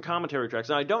different commentary tracks.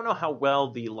 Now, I don't know how well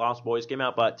the Lost Boys came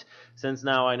out, but since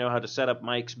now I know how to set up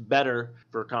mics better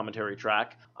for a commentary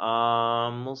track,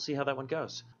 we'll see how that one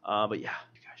goes. But yeah,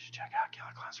 you guys should check out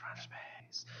Killer Clowns from Outer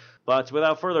Space. But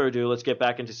without further ado, let's get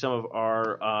back into some of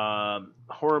our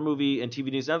horror movie and TV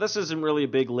news. Now, this isn't really a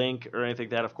big link or anything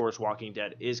like that. Of course, Walking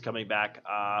Dead is coming back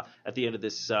at the end of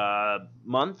this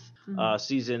month. Mm-hmm.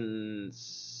 Season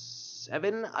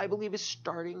 7, I believe, is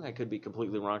starting. I could be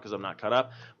completely wrong because I'm not caught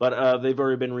up. But they've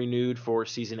already been renewed for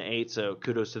season 8, so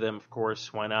kudos to them, of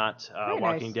course. Why not? Very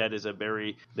Walking nice. Dead is a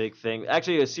very big thing.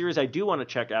 Actually, a series I do want to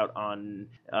check out on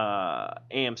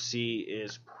AMC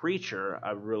is Preacher.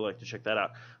 I would really like to check that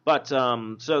out. But,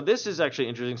 so this is actually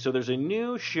interesting. So there's a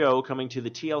new show coming to the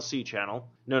TLC channel.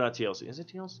 No, not TLC. Is it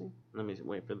TLC? Let me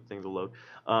wait for the thing to load.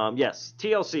 Yes,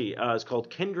 TLC. It's called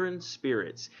Kindred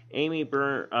Spirits. Amy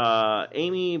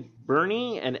Burney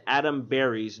and Adam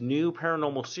Berry's new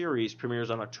paranormal series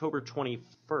premieres on October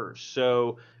 21st.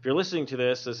 So if you're listening to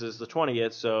this is the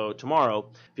 20th, so tomorrow,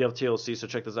 if you have TLC, so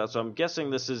check this out. So I'm guessing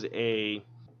this is a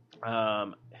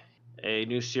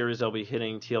new series that'll be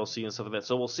hitting TLC and stuff like that.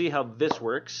 So we'll see how this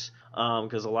works,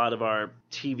 because a lot of our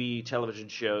television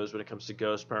shows, when it comes to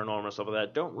ghosts, paranormal, stuff like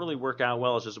that, don't really work out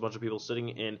well. It's just a bunch of people sitting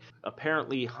in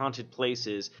apparently haunted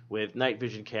places with night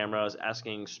vision cameras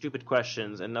asking stupid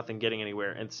questions and nothing getting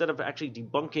anywhere, instead of actually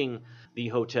debunking the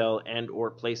hotel and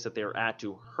or place that they're at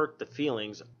to hurt the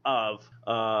feelings of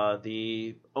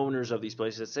the owners of these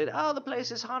places that said, oh, the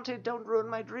place is haunted, don't ruin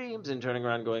my dreams, and turning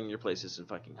around going, your place isn't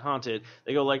fucking haunted.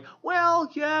 They go like, well,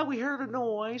 yeah, we heard a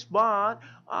noise, but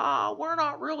we're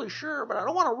not really sure, but I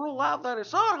don't want to rule out that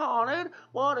it's not haunted,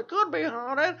 but it could be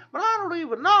haunted, but I don't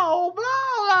even know, blah,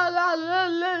 blah, blah, blah,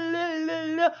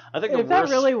 blah, blah. I think If that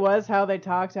really was how they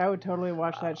talked, I would totally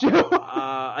watch that show.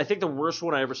 I think the worst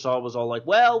one I ever saw was all like,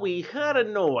 well, we heard a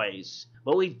noise,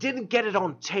 but we didn't get it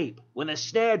on tape when the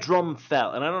snare drum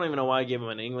fell. And I don't even know why I gave him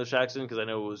an English accent, because I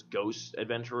know it was Ghost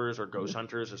Adventurers or Ghost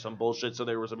Hunters or some bullshit, so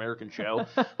there was an American show.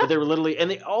 But they were literally, and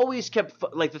they always kept,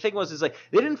 like, the thing was, is like,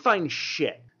 they didn't find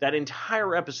shit that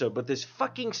entire episode, but this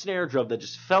fucking snare drum that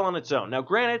just fell on its own. Now,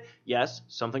 granted, yes,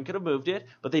 something could have moved it,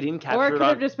 but they didn't capture Or it it could on.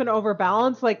 have just been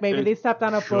overbalanced, like maybe they stepped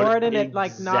on a board and it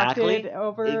like knocked it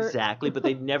over. Exactly, but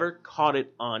they never caught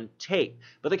it on tape.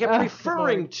 But they kept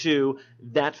referring to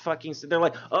that fucking. They're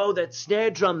like, oh, that snare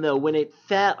drum though, when it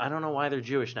fell. I don't know why they're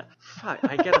Jewish now. Fuck,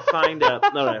 I gotta find out.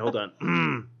 No, right, hold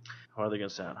on. How are they gonna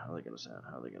sound? How are they gonna sound?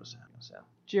 How are they gonna sound?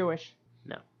 Jewish.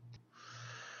 No.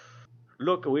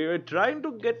 Look, we were trying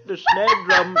to get the snare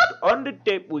drum on the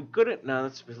tape. We couldn't. No,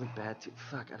 that's really bad too.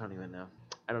 Fuck, I don't even know.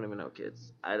 I don't even know,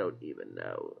 kids. I don't even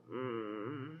know.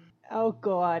 Oh,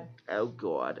 God. Oh,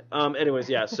 God. Anyways,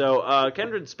 yeah, so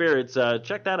Kindred Spirits,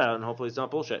 check that out, and hopefully it's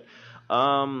not bullshit.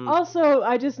 Also,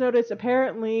 I just noticed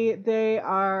apparently they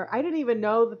are... I didn't even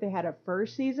know that they had a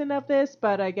first season of this,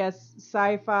 but I guess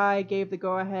Sci-Fi gave the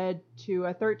go-ahead to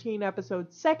a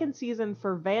 13-episode second season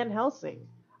for Van Helsing.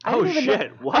 Oh,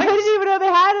 shit. What? I didn't even know they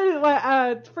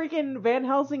had a freaking Van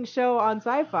Helsing show on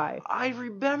Sci-Fi. I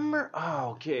remember...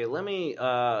 Oh, okay, let me...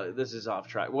 this is off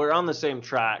track. We're on the same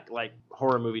track, like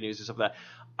horror movie news and stuff like that.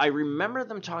 I remember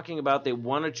them talking about they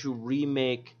wanted to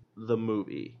remake the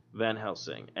movie Van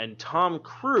Helsing, and Tom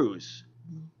Cruise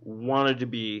wanted to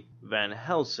be Van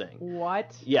Helsing.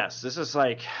 What? Yes, this is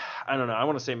like, I don't know, I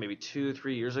want to say maybe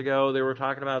 2-3 years ago they were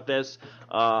talking about this.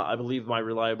 I believe my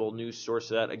reliable news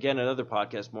source of that, again, another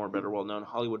podcast, more better well-known,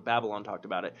 Hollywood Babylon, talked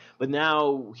about it. But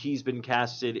now he's been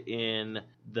casted in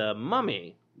The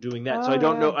Mummy, doing that. So I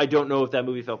don't know if that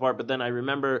movie fell apart, but then I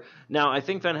remember, now I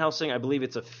think Van Helsing, I believe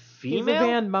it's a female. He's a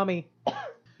Van Mummy.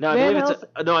 No, I believe it's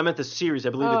no, I meant the series. I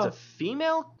believe it's a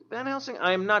female Van Helsing.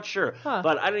 I am not sure.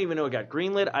 But I didn't even know it got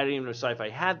greenlit. I didn't even know Sci-Fi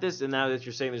had this. And now that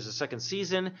you're saying there's a second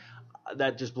season,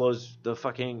 that just blows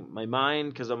my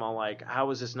mind, because I'm all like, how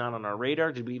is this not on our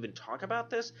radar? Did we even talk about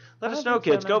this? Let us know,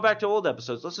 kids. Go back to old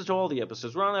episodes. Listen to all the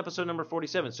episodes. We're on episode number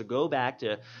 47, so go back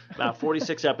to about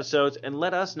 46 episodes and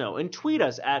let us know. And tweet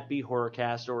us at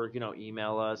BHorrorcast, or,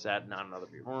 email us at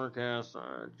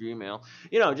notanotherBHorrorcast@gmail.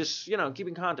 Just, keep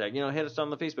in contact. Hit us on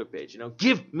the Facebook page.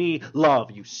 Give me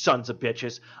love, you sons of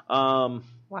bitches.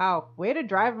 Wow, way to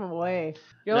drive him away.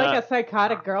 You're like a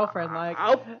psychotic girlfriend, like,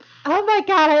 oh my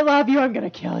God, I love you, I'm gonna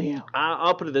kill you.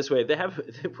 I'll put it this way, they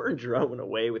were drone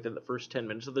away within the first 10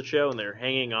 minutes of the show, and they're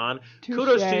hanging on. Touché.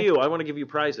 Kudos to you, I want to give you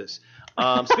prizes.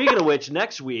 Speaking of which,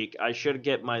 next week, I should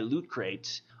get my loot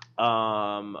crate,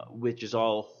 which is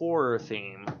all horror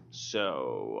theme,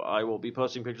 so I will be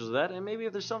posting pictures of that, and maybe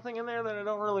if there's something in there that I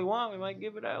don't really want, we might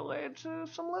give it out to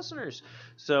some listeners.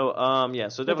 So, so definitely check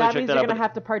that out. That means you're going to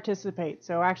have to participate,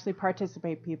 so actually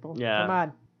participate, people. Yeah. Come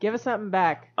on. Give us something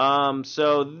back.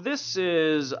 So this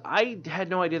is... I had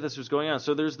no idea this was going on.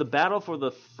 So there's the battle for the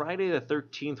Friday the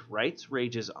 13th rights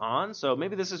rages on. So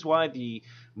maybe this is why the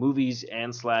movies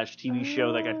and / TV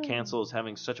show that got canceled is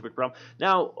having such a big problem.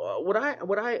 Now, what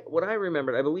I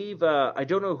remembered, I believe, I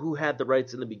don't know who had the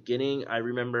rights in the beginning. I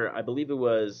believe it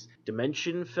was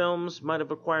Dimension Films might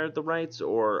have acquired the rights,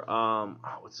 or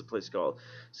what's the place called?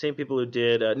 Same people who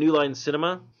did New Line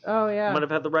Cinema. Oh yeah. Might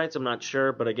have had the rights. I'm not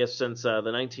sure, but I guess since the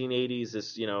 1980s,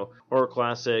 this horror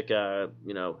classic,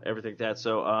 everything like that.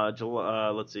 So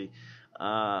let's see.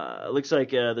 Looks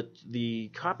like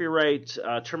the copyright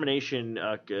termination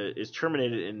is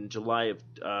terminated in July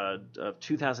of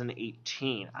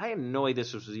 2018. I had no idea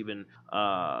this was even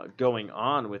going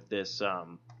on with this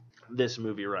this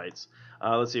movie rights.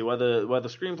 Let's see. While the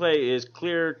screenplay is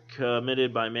clear,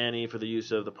 committed by Manny for the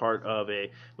use of the part of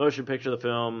a motion picture of the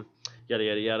film. Yada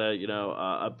yada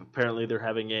yada. Apparently they're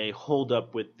having a hold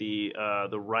up with the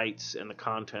rights and the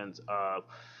content of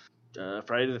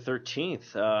Friday the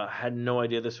 13th. Had no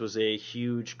idea this was a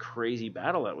huge, crazy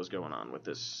battle that was going on with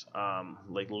this,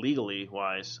 legally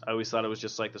wise. I always thought it was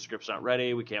just like the script's not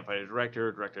ready, we can't find a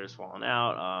director, director's falling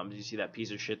out. Did you see that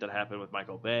piece of shit that happened with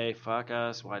Michael Bay? Fuck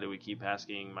us. Why do we keep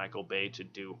asking Michael Bay to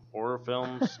do horror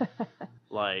films?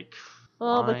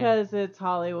 Well, why? because it's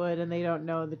Hollywood and they don't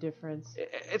know the difference.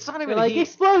 It's not They're even like,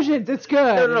 explosions, it's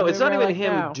good. No, it's not And even we're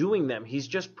him no. doing them. He's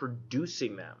just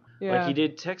producing them. Yeah. Like he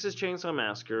did Texas Chainsaw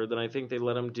Massacre, then I think they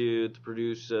let him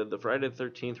produce the Friday the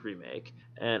 13th remake,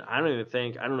 and I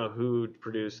don't know who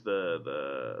produced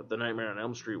the Nightmare on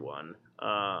Elm Street one.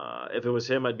 If it was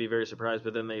him, I'd be very surprised.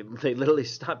 But then they literally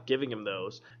stopped giving him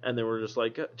those, and they were just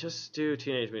like, just do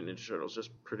Teenage Mutant Ninja Turtles,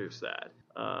 just produce that.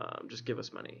 Just give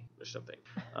us money or something.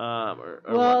 Or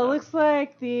Well, whatnot. it looks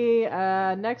like the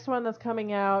next one that's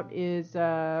coming out is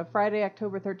Friday,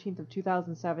 October 13th of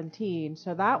 2017.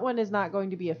 So that one is not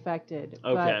going to be affected.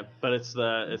 Okay, but it's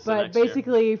the But next year.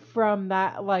 basically from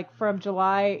that, from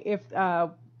July, if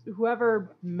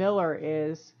whoever Miller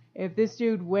is, if this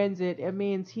dude wins it, it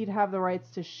means he'd have the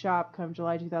rights to shop come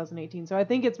July 2018. So I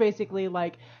think it's basically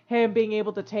like him being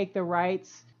able to take the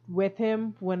rights with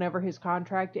him whenever his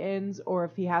contract ends, or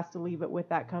if he has to leave it with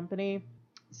that company.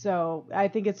 So I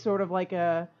think it's sort of like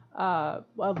a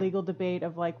legal debate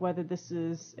of like whether this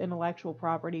is intellectual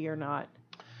property or not.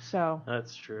 So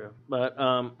That's true. But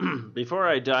before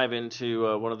I dive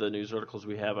into one of the news articles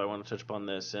we have, I want to touch upon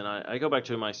this. And I go back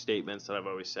to my statements that I've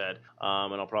always said.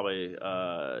 And I'll probably,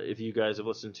 if you guys have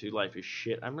listened to Life is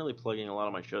Shit, I'm really plugging a lot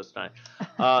of my shows tonight.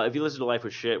 If you listen to Life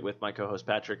is Shit with my co-host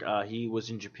Patrick, he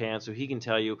was in Japan, so he can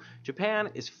tell you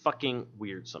Japan is fucking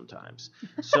weird sometimes.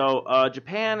 So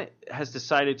Japan has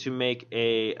decided to make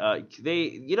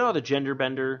the gender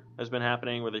bender has been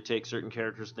happening where they take certain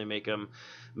characters and they make them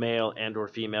male and or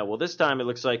female. Well, this time it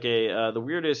looks like the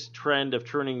weirdest trend of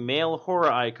turning male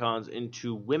horror icons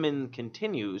into women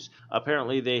continues.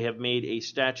 Apparently, they have made a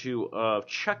statue of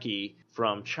Chucky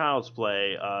from Child's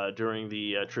Play during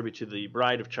the tribute to the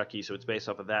Bride of Chucky, so it's based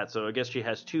off of that. So I guess she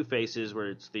has two faces, where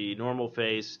it's the normal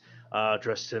face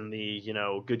dressed in the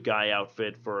good guy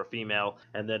outfit for a female,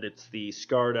 and then it's the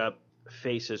scarred up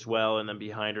face as well, and then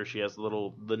behind her she has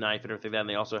the knife and everything like that, and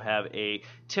they also have a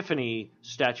Tiffany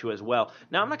statue as well.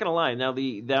 Now I'm not gonna lie, now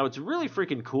it's really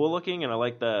freaking cool looking, and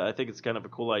I think it's kind of a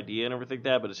cool idea and everything like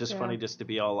that, but it's just funny just to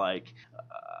be all like,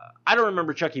 I don't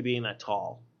remember Chucky being that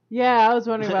tall. yeah, I was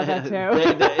wondering about that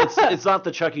too. It's not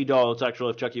the Chucky doll. It's actually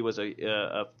if Chucky was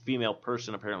a female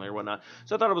person apparently or whatnot.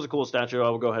 So I thought it was a cool statue. I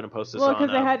will go ahead and post this on. Well,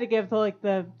 because they had to give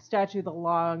the statue the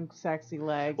long, sexy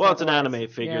legs. Well, it's an otherwise- anime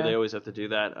figure. yeah. They always have to do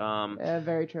that.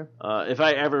 Very true. If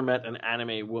I ever met an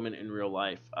anime woman in real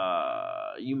life,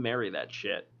 you marry that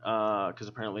shit. Because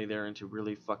apparently they're into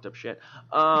really fucked up shit.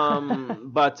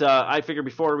 But I figure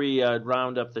before we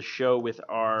round up the show with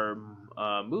our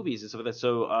movies and stuff like that,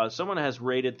 so someone has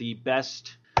rated the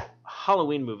best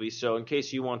Halloween movies. So in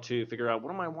case you want to figure out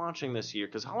what am I watching this year,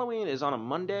 because Halloween is on a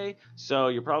Monday, so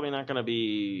you're probably not going to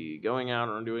be going out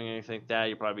or doing anything like that.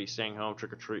 You'll probably be staying home,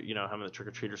 trick or treat, having the trick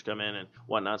or treaters come in and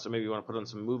whatnot. So maybe you want to put on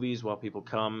some movies while people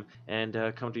come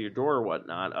to your door or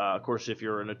whatnot. Of course, if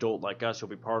you're an adult like us, you'll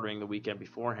be partying the weekend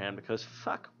beforehand because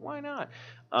fuck, why not?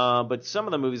 But some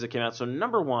of the movies that came out. So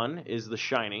number one is The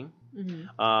Shining.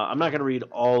 Mm-hmm. I'm not going to read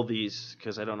all these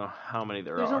because I don't know how many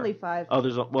there are. There's only 5. Oh,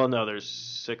 there's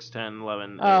 6, 10,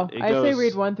 11. Oh, It I say goes-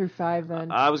 read 1 through 5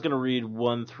 then. I was going to read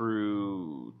 1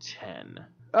 through 10.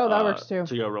 Oh, that works too.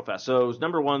 To go real fast. So it was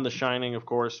number 1, The Shining, of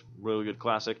course, really good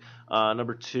classic.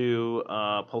 Number 2,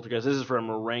 Poltergeist. This is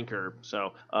from Ranker.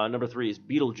 So number 3 is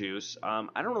Beetlejuice.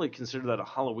 I don't really consider that a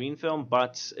Halloween film,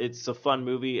 but it's a fun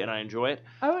movie and I enjoy it.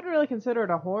 I wouldn't really consider it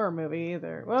a horror movie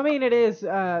either. Well, I mean, it is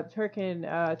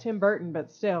freaking Tim Burton,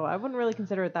 but still, I wouldn't really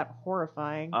consider it that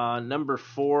horrifying. Number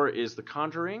 4 is The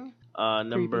Conjuring.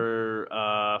 Number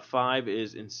 5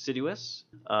 is Insidious.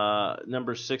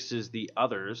 Number 6 is The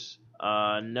Others.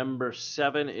 Number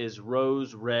 7 is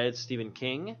Rose Red, Stephen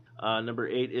King. Number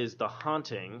 8 is The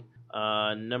Haunting.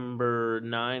 Number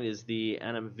 9 is The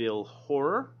Amityville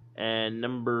Horror. And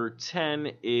number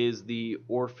 10 is The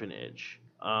Orphanage.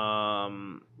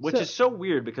 Which is so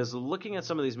weird because looking at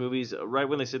some of these movies, right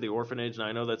when they said The Orphanage, and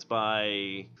I know that's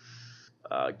by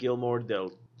Guillermo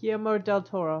del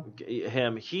Toro.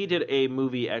 He did a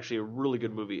movie, actually a really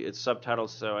good movie. It's subtitled,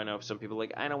 so I know some people are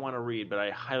like, I don't want to read, but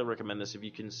I highly recommend this. If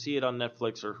you can see it on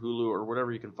Netflix or Hulu or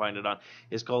whatever you can find it on,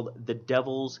 it's called The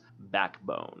Devil's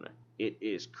Backbone. It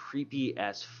is creepy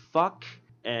as fuck,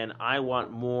 and I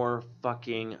want more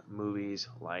fucking movies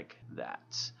like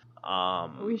that.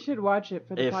 We should watch it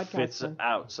for the podcast. If it's then.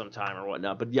 out sometime or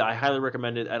whatnot. But yeah, I highly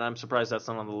recommend it, and I'm surprised that's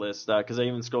not on the list because I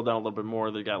even scrolled down a little bit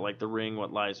more. They got like The Ring,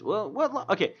 What Lies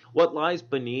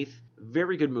Beneath.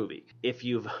 Very good movie. If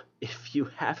you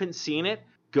haven't seen it,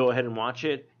 go ahead and watch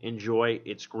it. Enjoy.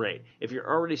 It's great. If you're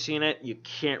already seen it, you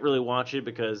can't really watch it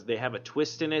because they have a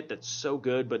twist in it that's so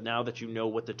good. But now that you know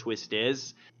what the twist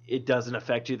is, it doesn't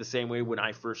affect you the same way when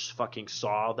I first fucking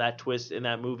saw that twist in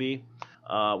that movie.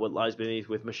 What Lies Beneath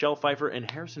with Michelle Pfeiffer and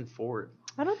Harrison Ford.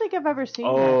 I don't think I've ever seen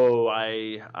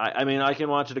that. I mean, I can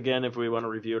watch it again if we want to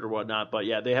review it or whatnot. But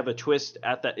yeah, they have a twist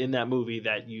in that movie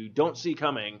that you don't see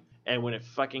coming, and when it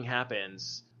fucking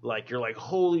happens, like you're like,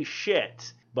 holy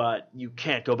shit! But you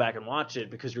can't go back and watch it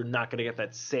because you're not going to get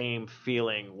that same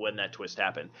feeling when that twist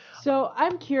happened. So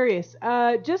I'm curious.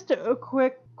 Just a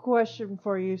quick question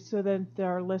for you so that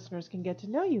our listeners can get to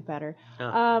know you better.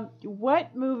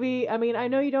 What movie, I mean, I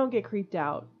know you don't get creeped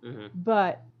out,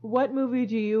 but what movie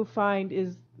do you find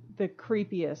is the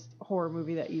creepiest horror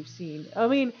movie that you've seen? I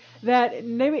mean, that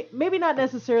maybe not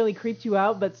necessarily creeped you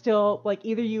out, but still, like,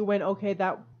 either you went, okay,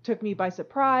 that took me by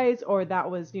surprise, or that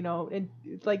was,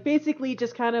 like, basically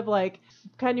just kind of made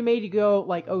you go,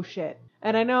 like, oh shit.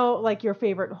 And I know, like, your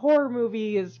favorite horror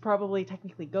movie is probably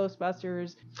technically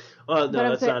Ghostbusters. Well,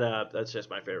 no, that's just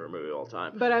my favorite movie of all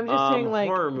time. But I'm just saying, like...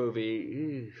 Horror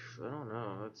movie, I don't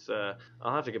know.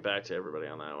 I'll have to get back to everybody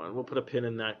on that one. We'll put a pin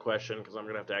in that question because I'm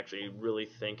going to have to actually really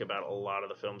think about a lot of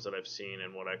the films that I've seen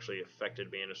and what actually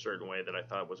affected me in a certain way that I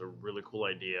thought was a really cool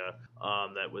idea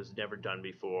that was never done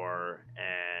before.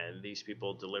 And these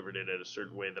people delivered it in a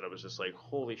certain way that I was just like,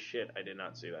 holy shit, I did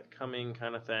not see that coming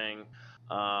kind of thing.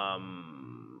 I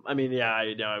mean, yeah,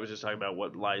 I know I was just talking about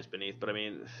What Lies Beneath, but I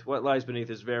mean, What Lies Beneath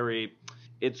is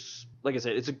it's, like I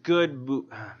said, it's a good movie.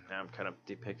 I'm kind of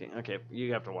depicting. Okay,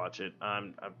 you have to watch it.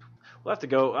 I'll have to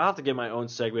get my own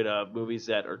segment of movies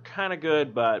that are kind of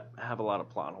good, but have a lot of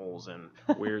plot holes and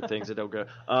weird things that don't go.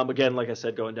 Again, like I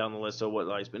said, going down the list of What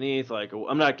Lies Beneath, like,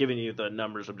 I'm not giving you the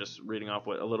numbers. I'm just reading off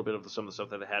a little bit of some of the stuff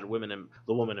that they had.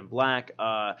 The Woman in Black,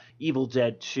 Evil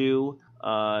Dead 2,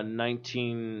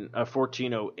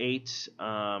 1408,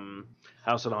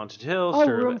 House on Haunted Hill.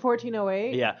 Room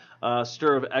 1408? Yeah.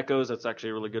 Stir of Echoes, that's actually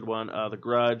a really good one. The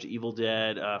Grudge, Evil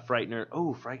Dead, Frighteners.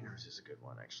 Oh, Frighteners is a good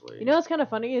one, actually. You know what's kind of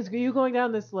funny is you going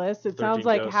down this list, it sounds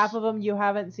like Ghosts. Half of them you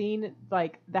haven't seen,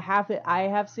 like the half that I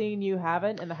have seen you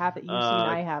haven't, and the half that you've seen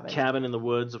I haven't. Cabin in the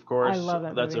Woods, of course. I love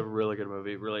that That's movie. a really good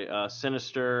movie, really.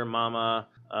 Sinister, Mama,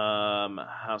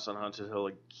 House on Haunted Hill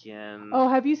again. Oh,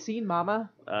 have you seen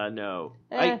Mama? No.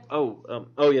 Yeah,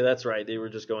 that's right. They were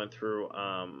just going through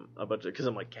a bunch of, because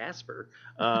I'm like Casper,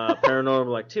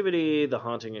 Paranormal Activity, The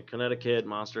Haunting in Connecticut,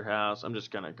 Monster House. I'm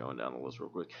just kind of going down the list real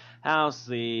quick. House,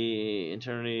 The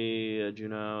Eternity,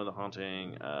 Juno, The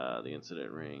Haunting, The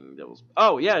Incident Ring, Devil's.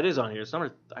 Oh yeah, it is on here. It's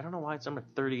number. I don't know why it's number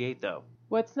 38 though.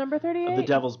 What's number 38? The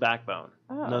Devil's Backbone.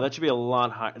 Oh. No, that should be a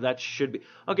lot higher. That should be...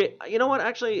 Okay, you know what?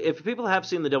 Actually, if people have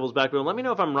seen The Devil's Backbone, let me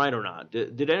know if I'm right or not.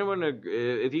 Did anyone...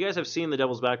 If you guys have seen The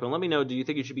Devil's Backbone, let me know. Do you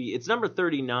think it should be... It's number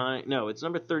 39... No, it's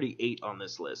number 38 on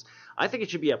this list. I think it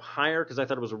should be up higher because I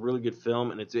thought it was a really good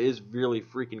film, and it is really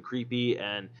freaking creepy,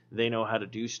 and they know how to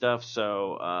do stuff.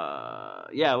 So,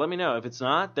 yeah, let me know. If it's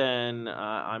not, then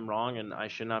I'm wrong, and I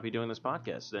should not be doing this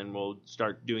podcast. Then we'll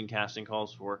start doing casting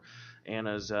calls for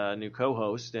Anna's new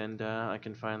co-host, and I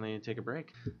can finally take a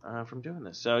break from doing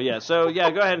this. So yeah,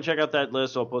 go ahead and check out that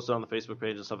list. I'll post it on the Facebook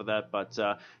page and stuff like that. But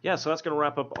so that's going to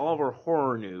wrap up all of our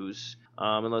horror news.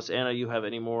 Unless, Anna, you have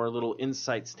any more little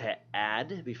insights to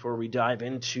add before we dive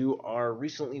into our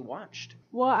recently watched.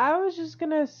 Well, I was just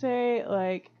gonna say,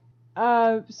 like,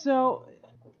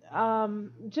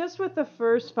 just with the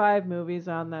first 5 movies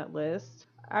on that list,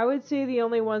 I would say the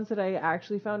only ones that I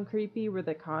actually found creepy were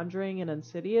The Conjuring and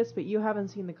Insidious, but you haven't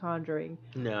seen The Conjuring.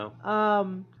 No.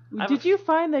 Did you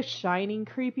find The Shining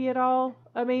creepy at all?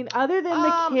 I mean, other than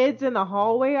the kids in the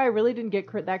hallway, I really didn't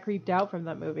get that creeped out from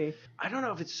that movie. I don't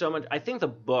know if it's so much. I think the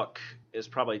book is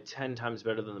probably 10 times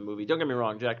better than the movie. Don't get me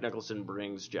wrong. Jack Nicholson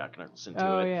brings Jack Nicholson to it.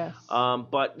 Oh, yes.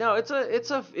 But no, it's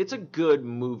a good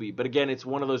movie. But again, it's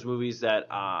one of those movies that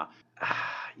I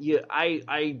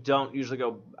don't usually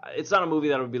go. It's not a movie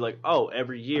that I would be like, oh,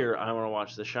 every year I want to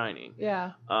watch The Shining.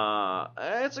 Yeah.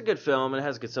 It's a good film. It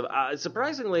has good stuff.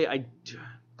 Surprisingly, I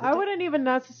wouldn't even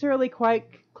necessarily quite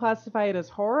classify it as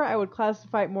horror. I would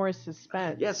classify it more as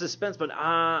suspense. Yeah, suspense. But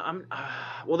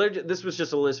this was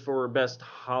just a list for best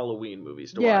Halloween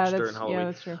movies to watch during Halloween. Yeah,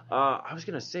 that's true. I was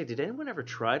gonna say, did anyone ever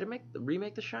try to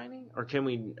remake The Shining, or can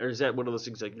we? Or is that one of those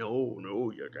things like, no,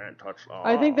 you can't touch that?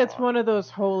 I think that's one of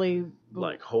those holy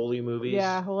movies.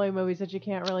 Yeah, holy movies that you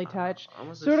can't really touch.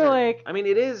 Sort of like. I mean,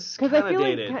 it is kind of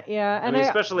dated. Like, yeah, and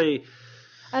especially.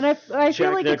 And I Jack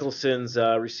feel like Nicholson's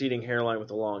receding hairline with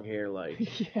the long hair,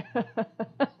 like. Yeah.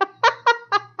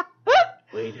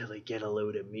 Wait till they get a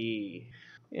load of me.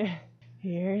 Yeah.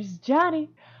 Here's Johnny.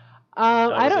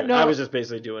 I don't know. I was just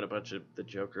basically doing a bunch of the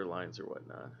Joker lines or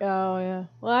whatnot. Oh yeah.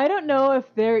 Well, I don't know if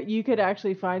you could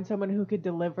actually find someone who could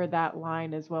deliver that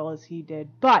line as well as he did,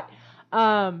 but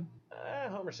Homer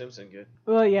Simpson good.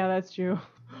 Well, yeah, that's true.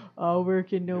 All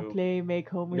work and no play make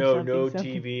Homer something. No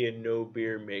something. TV and no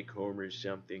beer make Homer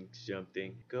something.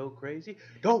 Go crazy?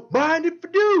 Don't mind if I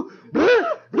do.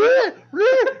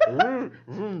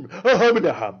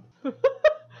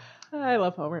 I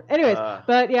love Homer. Anyways,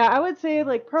 but yeah, I would say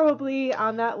like probably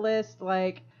on that list,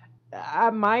 like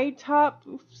my top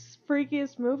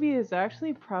freakiest movie is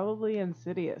actually probably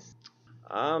Insidious.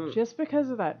 Just because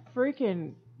of that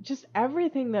freaking. Just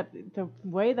everything the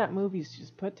way that movie's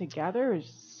just put together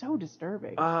is so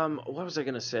disturbing. What was I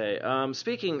gonna say?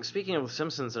 Speaking of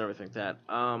Simpsons and everything like that,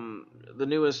 the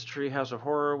newest Treehouse of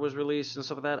Horror was released and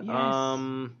stuff like that.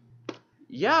 Yes.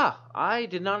 Yeah, I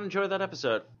did not enjoy that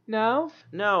episode. No,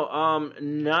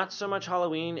 not so much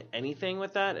Halloween anything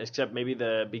with that, except maybe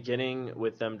the beginning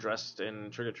with them dressed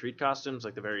in trick-or-treat costumes,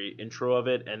 like the very intro of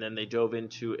it, and then they dove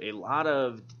into a lot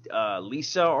of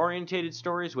Lisa-orientated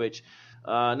stories, which.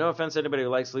 No offense to anybody who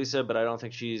likes Lisa, but I don't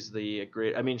think she's the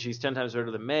great. I mean, she's 10 times better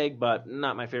than Meg, but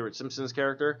not my favorite Simpsons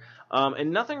character.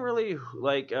 And nothing really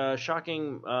like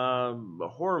shocking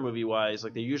horror movie wise,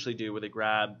 like they usually do, where they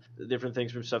grab different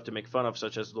things from stuff to make fun of,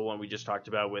 such as the one we just talked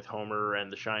about with Homer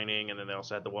and The Shining, and then they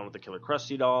also had the one with the Killer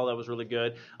Krusty doll that was really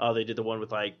good. They did the one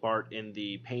with like Bart in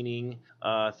the painting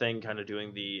thing, kind of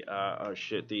doing the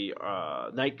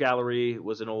Night Gallery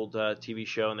was an old TV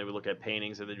show, and they would look at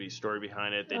paintings and there'd be a story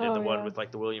behind it. They did the one with like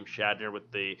the William Shatner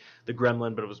with the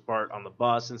gremlin, but it was Bart on the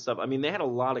bus and stuff. I mean, they had a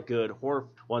lot of good horror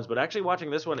ones, but actually watching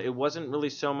this one, it wasn't really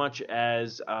so much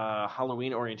as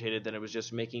Halloween orientated than it was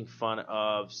just making fun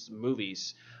of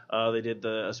movies. They did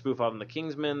a spoof on The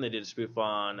Kingsman. They did a spoof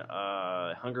on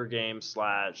Hunger Games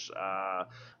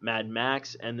 / Mad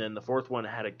Max, and then the fourth one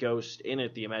had a ghost in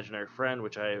it, The Imaginary Friend,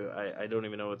 which I don't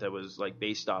even know if that was like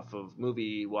based off of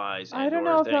movie wise. I don't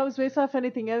know if that was based off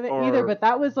anything either, but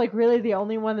that was like really the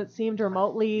only one that seemed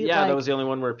remotely. Yeah, that was the only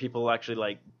one where people actually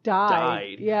like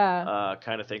died. Yeah.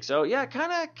 Kind of thing. So yeah,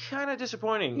 kind of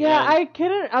disappointing. Yeah,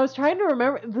 I was trying to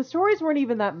remember. The stories weren't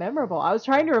even that memorable. I was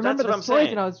trying to remember the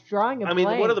stories, and I was drawing a blank.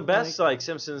 I mean, one of the best like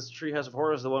Simpsons Treehouse of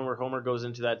Horror is the one where Homer goes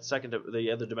into that the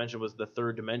other dimension was the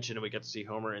third dimension, and we get to see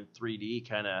Homer in 3D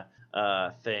kind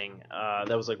of thing.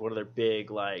 That was like one of their big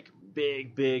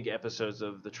episodes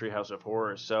of the Treehouse of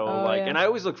Horror. So and I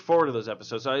always look forward to those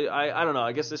episodes. So I don't know.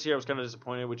 I guess this year I was kind of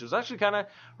disappointed, which was actually kind of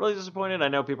really disappointed. I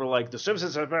know people are like, The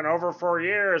Simpsons have been over for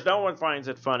years. No one finds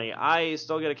it funny. I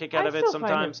still get a kick out of it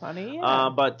sometimes. Find it funny, yeah.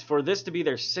 But for this to be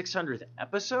their 600th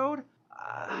episode.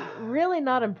 Really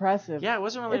not impressive. Yeah, it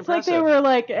wasn't really impressive. It's like they were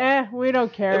like, we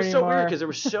don't care anymore. It was so weird because there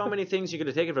were so many things you could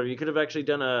have taken from it. You could have actually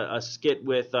done a skit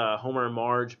with Homer and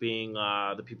Marge being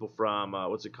the people from,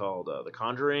 what's it called, The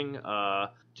Conjuring,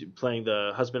 playing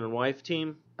the husband and wife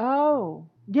team. Oh,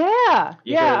 Yeah,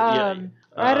 You yeah. could-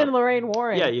 Ed and Lorraine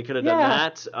Warren. Yeah, you could have done Yeah.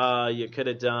 that. You could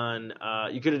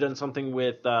have done something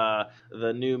with the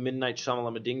new Midnight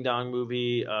Shamalama Ding Dong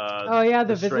movie. Oh yeah,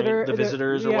 the visitor, the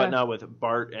visitors or yeah. whatnot, with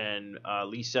Bart and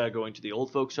Lisa going to the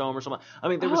old folks home or something. I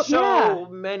mean, there were Oh, so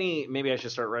many. Maybe I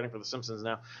should start writing for The Simpsons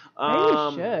now. Maybe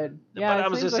you should. Yeah, but it I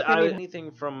was seems just like they need-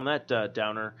 anything from that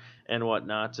downer and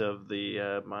whatnot of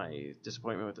the my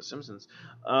disappointment with The Simpsons.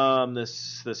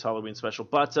 This Halloween special.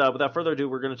 But without further ado,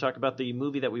 we're going to talk about the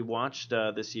movie that we watched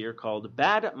this year called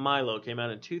Bad Milo. Came out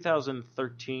in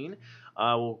 2013.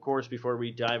 Well, of course, before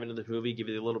we dive into the movie, give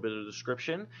you a little bit of a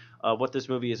description of what this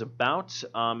movie is about.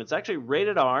 It's actually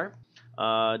rated R.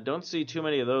 Don't see too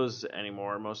many of those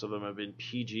anymore. Most of them have been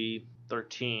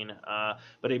PG-13.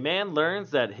 But a man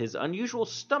learns that his unusual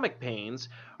stomach pains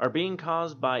are being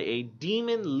caused by a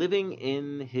demon living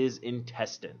in his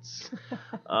intestines.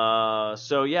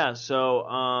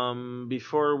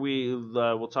 Before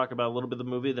we'll talk about a little bit of the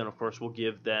movie, then of course we'll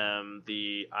give them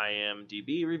the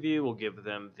IMDb review, we'll give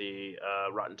them the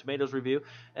Rotten Tomatoes review,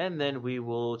 and then we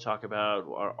will talk about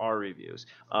our reviews.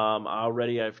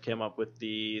 Already I've come up with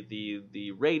the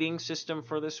rating system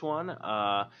for this one.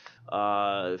 5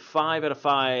 out of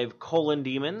 5 colon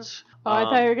demons. Oh, I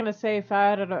thought you were gonna say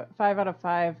 5 out of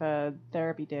 5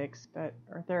 therapy dicks, or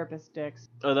therapist dicks.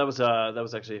 Oh, that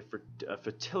was actually a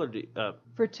fertility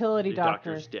Fertility doctor.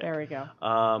 doctor's dick. There we go.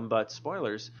 But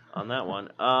spoilers on that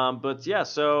one. But yeah,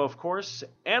 so of course,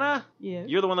 Anna, Yes.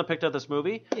 you're the one that picked out this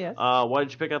movie. Yes. Why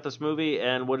did you pick out this movie,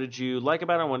 and what did you like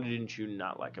about it, and what didn't you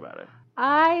not like about it?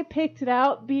 I picked it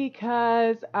out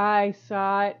because I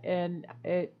saw it and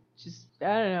it just,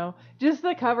 I don't know, just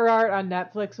the cover art on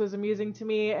Netflix was amusing to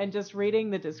me, and just reading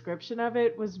the description of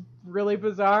it was really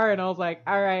bizarre, and I was like,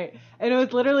 all right. And it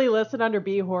was literally listed under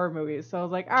B horror movies, so I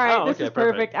was like, all right, this is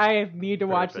perfect. I need to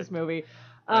watch this movie.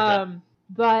 Okay.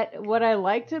 But what I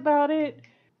liked about it,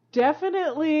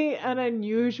 definitely an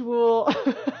unusual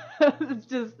it's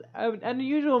just an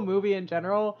unusual movie in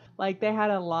general. Like, they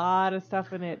had a lot of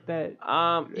stuff in it that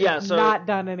is not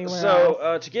done anywhere else.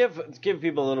 So to give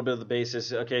people a little bit of the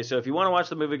basis, okay, so if you want to watch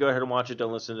the movie, go ahead and watch it.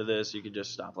 Don't listen to this. You can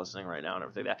just stop listening right now and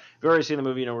everything like that. If you've already seen the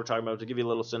movie, you know what we're talking about. To give you a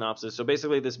little synopsis, so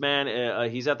basically this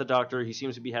man, he's at the doctor. He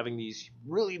seems to be having these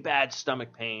really bad stomach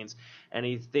pains, and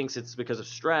he thinks it's because of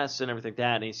stress and everything like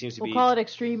that, and he seems to We'll call it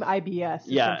extreme IBS.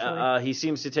 Yeah, he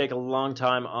seems to take a long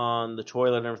time on the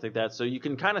toilet and everything like that. So you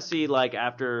can kind of see, like,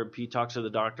 after Pete talks to the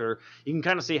doctor, you can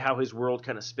kind of see how his world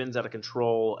kind of spins out of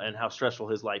control and how stressful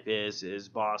his life is. His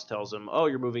boss tells him, oh,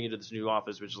 you're moving into this new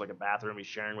office, which is like a bathroom he's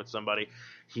sharing with somebody.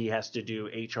 He has to do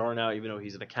HR now, even though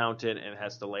he's an accountant, and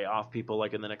has to lay off people,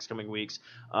 like, in the next coming weeks.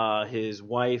 His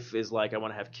wife is like, I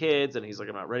want to have kids, and he's like,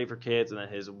 I'm not ready for kids. And then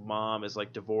his mom is,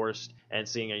 like, divorced and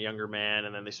seeing a younger man,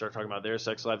 and then they start talking about their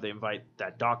sex life. They invite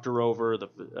that doctor over,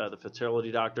 the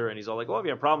fertility doctor, and he's all like, oh, if you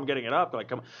have a problem getting it up, like,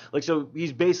 come on. Like, so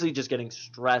he's basically just getting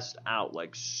stressed out,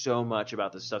 like, so much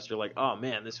about this stuff. So you're like, oh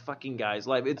man, this fucking guy's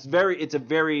life. It's a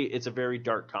very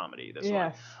dark comedy, this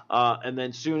one. And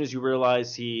then soon as you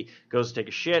realize he goes to take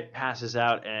a shit, passes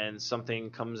out, and something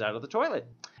comes out of the toilet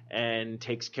and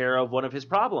takes care of one of his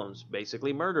problems,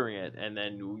 basically murdering it. And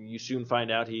then you soon find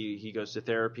out he goes to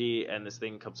therapy, and this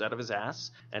thing comes out of his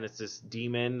ass, and it's this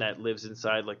demon that lives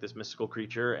inside, like, this mystical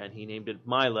creature, and he named it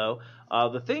Milo.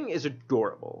 The thing is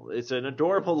adorable. It's an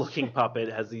adorable looking puppet.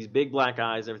 It has these big black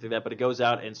eyes and everything like that, but it goes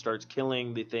out and starts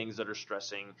killing the things that are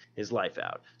stressing his life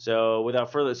out. So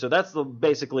without further, so that's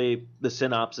basically the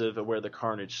synopsis of where the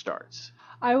carnage starts.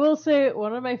 I will say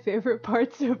one of my favorite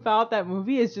parts about that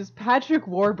movie is just Patrick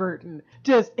Warburton.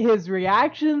 Just his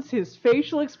reactions, his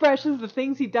facial expressions, the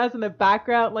things he does in the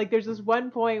background. Like, there's this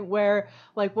one point where,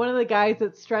 like, one of the guys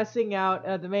that's stressing out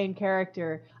the main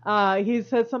character, he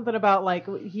said something about, like,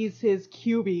 he's his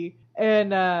QB in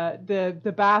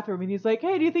the bathroom, and he's like,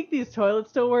 hey, do you think these toilets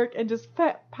still work? And just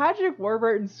Patrick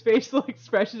Warburton's facial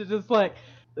expression is just like,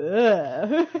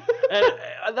 ugh.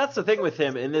 And that's the thing with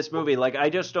him in this movie. Like, I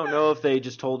just don't know if they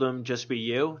just told him, just be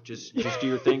you, just do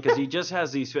your thing, because he just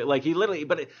has these, like, he literally,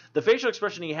 but the facial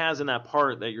expression he has in that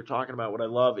part that you're talking about, what I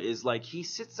love is, like, he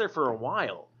sits there for a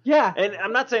while. Yeah. And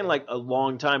I'm not saying, like, a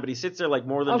long time, but he sits there, like,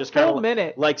 more than a just kind of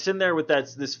minute. Like, sitting there with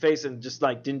this face and just,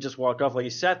 like, didn't just walk off. Like, he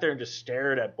sat there and just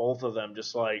stared at both of them,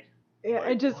 just like, yeah,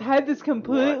 and just had this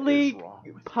completely what is wrong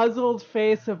puzzled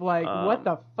face of like, what Um,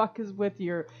 the fuck is with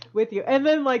you? And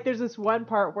then like, there's this one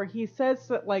part where he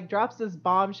says like, drops this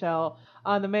bombshell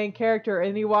on the main character,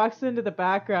 and he walks into the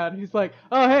background. He's like,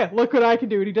 oh hey, look what I can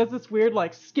do, and he does this weird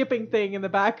like skipping thing in the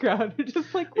background. You're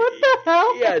just like, what the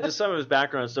hell? Yeah, just some of his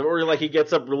background stuff, or like he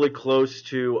gets up really close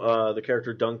to the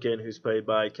character Duncan, who's played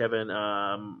by Kevin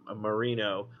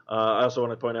Marino. I also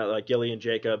want to point out like Gillian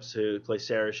Jacobs, who plays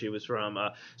Sarah. She was from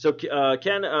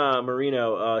Ken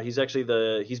Marino. He's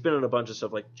been in a bunch of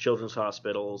stuff like children's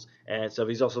hospitals and stuff.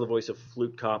 He's also the voice of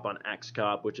Flute Cop on X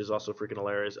Cop, which is also freaking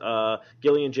hilarious.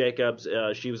 Gillian Jacobs,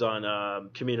 she was on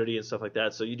Community and stuff like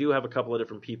that. So you do have a couple of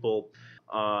different people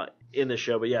in the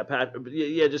show. But yeah,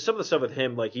 just some of the stuff with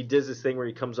him, like he does this thing where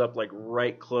he comes up like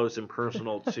right close and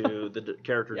personal to the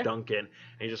character Duncan, and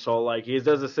he just all like he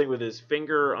does this thing with his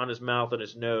finger on his mouth and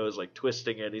his nose, like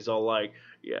twisting it. He's all like,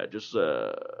 yeah, just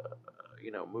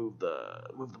move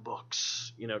the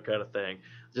books, kind of thing.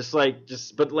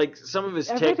 But like some of his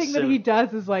everything tics that and, he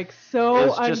does is like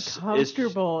so it's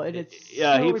uncomfortable, and it's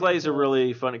yeah, so he plays a ridiculous.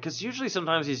 really funny, because usually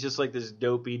sometimes he's just like this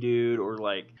dopey dude or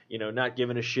like not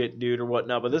giving a shit dude or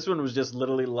whatnot, but this one was just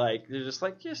literally like they're just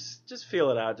like just feel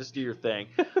it out, just do your thing.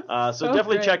 So So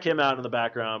definitely great. check him out in the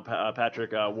background,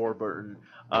 Patrick Warburton.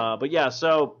 But yeah,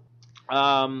 so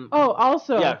Oh,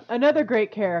 also, Yeah. another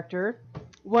great character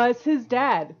was his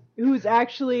dad, who's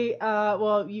actually,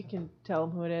 well, you can tell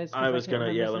him who it is. 'cause I was can't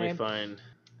gonna remember let his me name.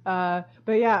 find.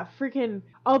 But yeah, freaking.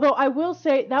 Although I will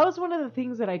say that was one of the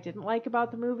things that I didn't like about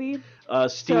the movie.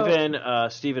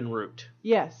 Stephen Root.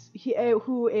 Yes,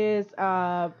 who is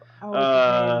what's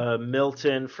his name?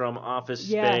 Milton from Office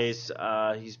Yes. Space.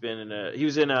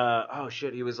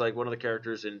 He was like one of the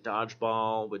characters in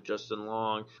Dodgeball with Justin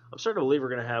Long. I'm starting to believe we're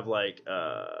gonna have like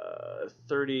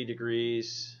 30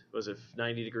 degrees. Was it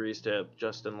 90 degrees to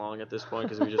Justin Long at this point?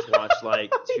 Because we just watched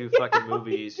like two fucking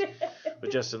movies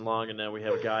with Justin Long, and now we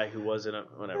have a guy who was in it.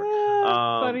 Whatever.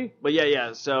 Funny. But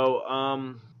yeah. So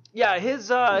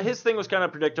his thing was kind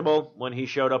of predictable when he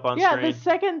showed up on Yeah, screen. the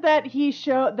second that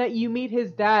you meet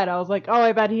his dad, I was like, oh,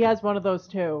 I bet he has one of those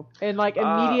too. And like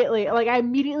I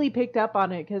immediately picked up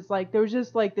on it because like there was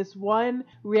just like this one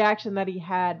reaction that he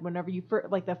had whenever you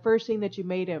like the first thing that you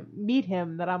meet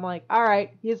him that I'm like, all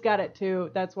right, he's got it too.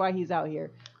 That's why he's out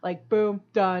here. Like boom,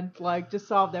 done. Like just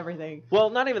solved everything.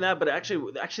 Well, not even that, but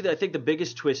actually, I think the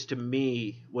biggest twist to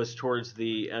me was towards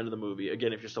the end of the movie.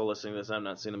 Again, if you're still listening to this and I've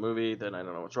not seen the movie, then I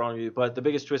don't know what's wrong with you. But the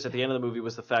biggest twist at the end of the movie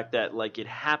was the fact that, like, it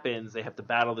happens, they have to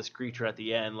battle this creature at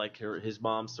the end, like his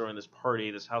mom's throwing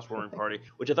this housewarming party,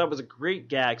 which I thought was a great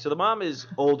gag. So the mom is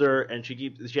older and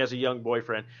she has a young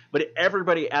boyfriend, but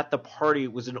everybody at the party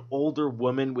was an older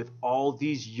woman with all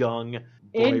these young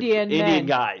Indian men.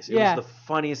 guys. It Yeah. was the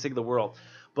funniest thing in the world.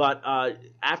 But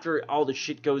after all the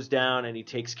shit goes down and he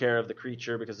takes care of the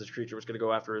creature because this creature was going to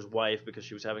go after his wife because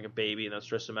she was having a baby and that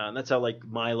stressed him out. And that's how like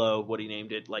Milo, what he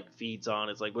named it, like feeds on.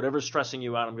 It's like whatever's stressing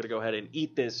you out, I'm going to go ahead and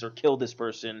eat this or kill this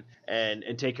person and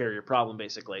take care of your problem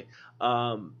basically.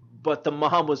 But the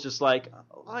mom was just like,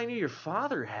 well, I knew your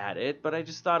father had it, but I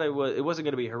just thought it wasn't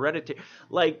going to be hereditary.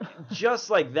 Like, just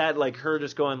like that, like her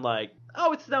just going like,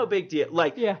 oh, it's no big deal.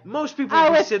 Like, Yeah. most people Oh,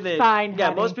 would be it's sitting there. fine, Yeah,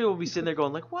 honey. most people would be sitting there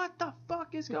going like, what the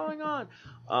fuck is going on?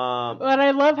 But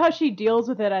I love how she deals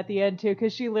with it at the end too,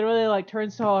 because she literally like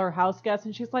turns to all her house guests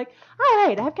and she's like, "All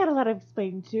right, I've got a lot of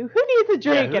explaining to do. Who needs a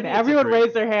drink?" who And needs a everyone drink?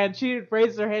 raised their hand. She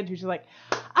raises her hand too. She's like,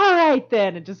 "All right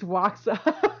then," and just walks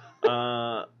up.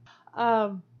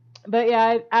 But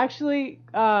yeah,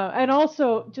 and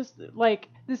also just like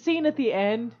the scene at the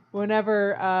end,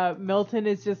 whenever Milton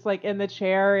is just like in the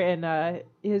chair and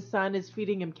his son is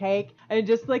feeding him cake, and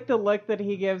just like the look that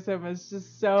he gives him is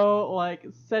just so like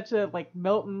such a like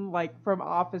Milton like from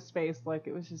Office Space, like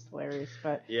it was just hilarious.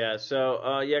 But Yeah, so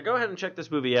go ahead and check this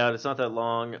movie out. It's not that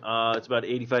long. It's about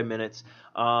 85 minutes.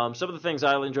 Some of the things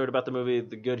I enjoyed about the movie,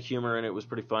 the good humor in it was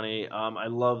pretty funny. I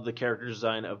love the character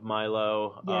design of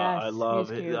Milo. Yes, I love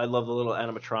he's cute. I love the little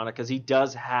animatronic because he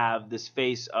does have this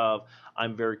face of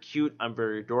I'm very cute, I'm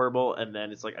very adorable, and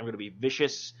then it's like I'm going to be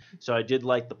vicious. So I did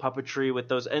like the puppetry with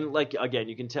those, and like again,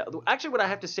 you can tell. Actually, what I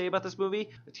have to say about this movie,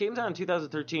 it came out in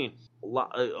 2013.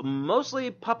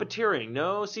 Mostly puppeteering,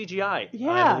 no CGI.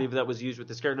 Yeah. I believe that was used with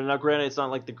this character. Now, granted, it's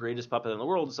not like the greatest puppet in the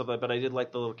world and stuff like that, but I did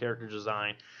like the little character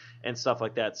design and stuff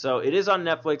like that. So it is on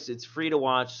Netflix. It's free to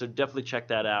watch, so definitely check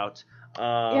that out.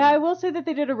 yeah, I will say that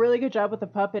they did a really good job with the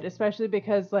puppet, especially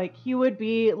because like he would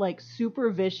be like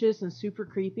super vicious and super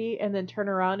creepy, and then turn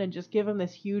around and just give him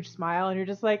this huge smile, and you're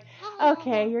just like,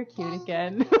 okay, you're cute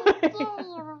again.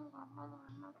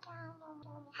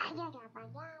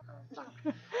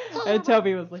 And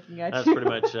Toby was looking at That's you. pretty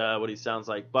much what he sounds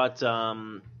like. But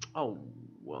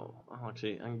well,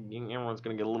 actually, everyone's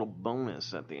going to get a little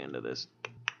bonus at the end of this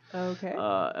Okay.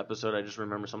 episode. I just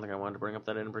remember something I wanted to bring up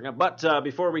that I didn't bring up. But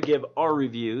before we give our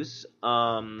reviews,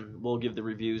 we'll give the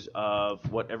reviews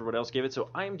of what everyone else gave it. So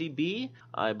IMDb,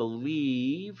 I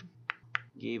believe,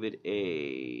 gave it a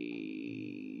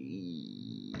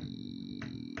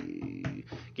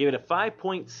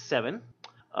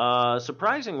 5.7.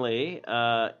 Surprisingly,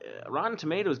 Rotten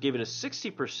Tomatoes gave it a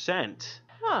 60%.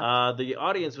 Huh. The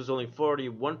audience was only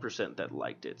 41% that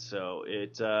liked it. So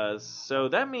so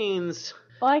that means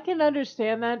Well, I can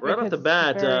understand that. right off the because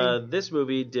bat, it's very- this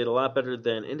movie did a lot better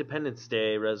than Independence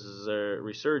Day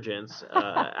Resurgence,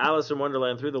 Alice in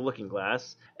Wonderland Through the Looking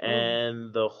Glass,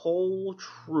 and The Whole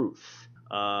Truth.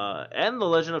 And The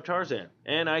Legend of Tarzan,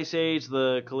 and Ice Age,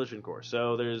 The Collision Course.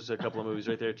 So there's a couple of movies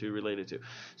right there too related to.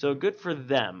 So good for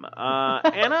them.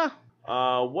 Anna,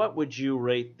 what would you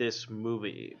rate this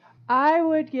movie? I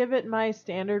would give it my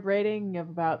standard rating of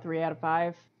about 3 out of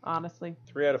 5, honestly.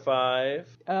 3 out of 5.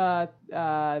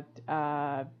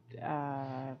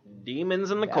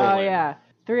 Demons in the colon. Oh, yeah.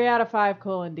 3 out of 5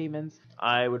 colon demons.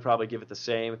 I would probably give it the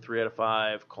same, 3 out of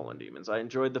 5 colon demons. I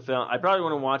enjoyed the film. I probably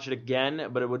wouldn't watch it again,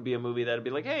 but it would be a movie that would be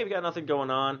like, hey, we got nothing going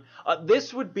on.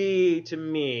 This would be, to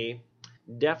me,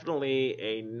 definitely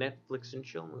a Netflix and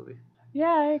chill movie.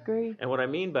 Yeah, I agree. And what I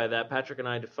mean by that, Patrick and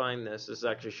I define this. This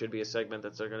actually should be a segment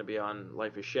that's going to be on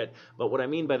Life is Shit. But what I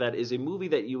mean by that is a movie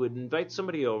that you would invite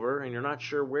somebody over and you're not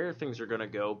sure where things are going to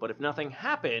go. But if nothing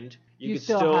happened, you could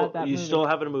still have that movie. still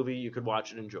have it a movie you could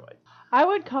watch and enjoy. I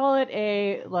would call it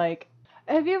a, like...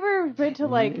 Have you ever been to,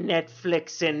 like...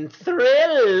 Netflix and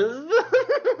thrills.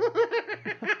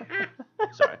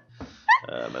 Sorry.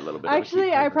 My little bit Actually,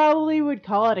 of a I probably would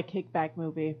call it a kickback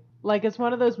movie. Like, it's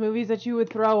one of those movies that you would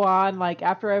throw on, like,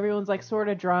 after everyone's, like, sort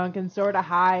of drunk and sort of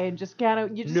high and just kind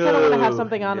of, you just kind of want to have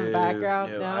something on in the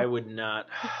background. No, I would not.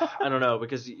 I don't know,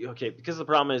 because the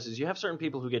problem is you have certain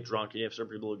people who get drunk and you have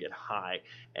certain people who get high.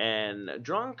 And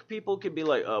drunk people could be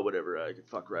like, oh, whatever, I could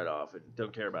fuck right off and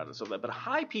don't care about it and stuff like that. But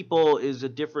high people is a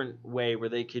different way where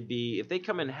they could be, if they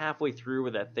come in halfway through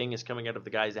where that thing is coming out of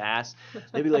the guy's ass,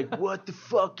 they'd be like, what the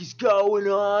fuck is going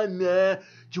on, man?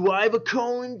 Do I have a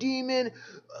colon demon?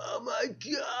 Oh my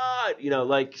god! You know,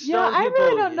 like stone Yeah, I people.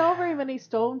 really don't know very many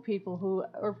stoned people who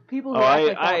act like that when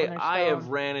they're I have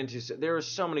stoned. ran into. There are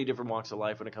so many different walks of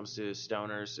life when it comes to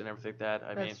stoners and everything like that.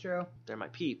 I mean, That's true. they're my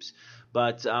peeps.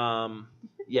 But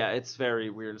yeah, it's very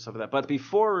weird and stuff like that. But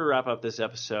before we wrap up this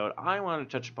episode, I want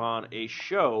to touch upon a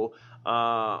show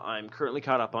I'm currently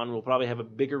caught up on. We'll probably have a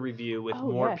bigger review with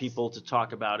more people to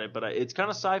talk about it. But it's kind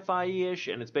of sci-fi-ish,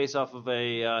 and it's based off of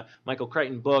a Michael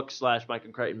Crichton book /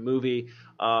 Michael Crichton movie.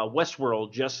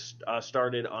 Westworld just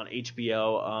started on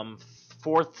HBO.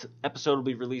 4th episode will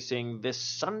be releasing this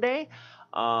Sunday.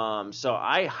 So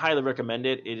I highly recommend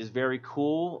it. It is very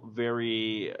cool,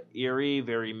 very eerie,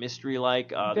 very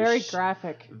mystery-like. Very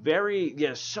graphic.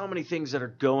 So many things that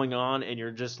are going on, and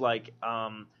you're just like,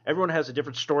 everyone has a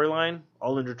different storyline,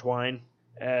 all intertwined,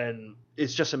 and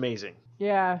it's just amazing.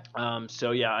 Yeah.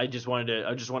 So yeah, I just want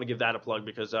to give that a plug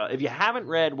because if you haven't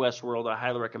read Westworld, I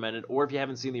highly recommend it. Or if you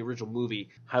haven't seen the original movie,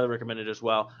 highly recommend it as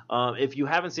well. If you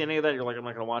haven't seen any of that, you're like, I'm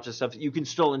not going to watch this stuff. You can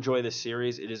still enjoy this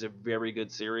series. It is a very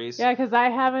good series. Yeah, because I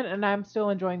haven't, and I'm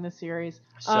still enjoying this series.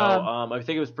 So I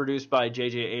think it was produced by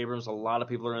J.J. Abrams. A lot of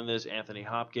people are in this. Anthony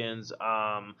Hopkins.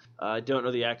 I don't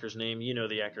know the actor's name. You know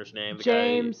the actor's name.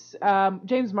 James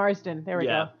Marsden. There we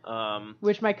go.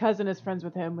 Which my cousin is friends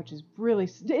with him, which is really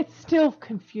it still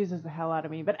confuses the hell out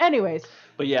of me. But anyways.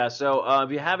 But yeah, so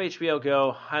if you have HBO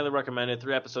Go, highly recommend it.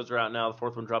 3 episodes are out now. The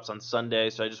 4th one drops on Sunday.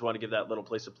 So I just want to give that little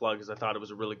place a plug because I thought it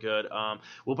was really good.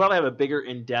 We'll probably have a bigger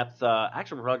in-depth.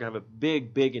 Actually, we're probably gonna have a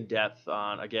big in-depth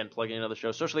on again plugging another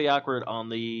show, Socially Awkward, on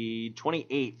the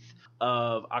 28th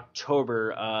of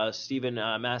October. Stephen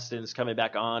Maston's coming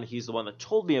back on. He's the one that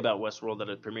told me about Westworld that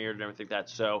it premiered and everything like that.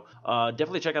 So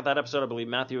definitely check out that episode. I believe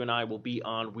Matthew and I will be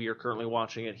on. We are currently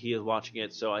watching it. He is watching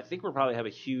it. So I think we'll probably have a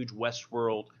huge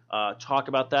Westworld talk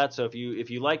about that. So if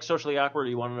you like Socially Awkward or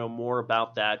you want to know more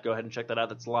about that, go ahead and check that out.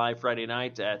 That's live Friday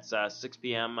night at 6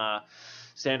 p.m.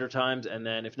 Standard Times, and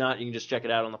then if not, you can just check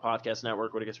it out on the podcast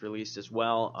network when it gets released as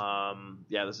well.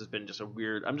 Yeah, this has been just a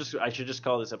weird. I should just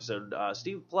call this episode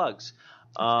Steve Plugs.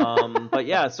 But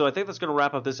yeah, so I think that's going to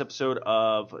wrap up this episode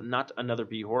of Not Another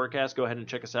B Horrorcast. Go ahead and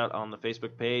check us out on the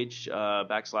Facebook page, /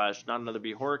 Not Another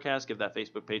B Horrorcast. Give that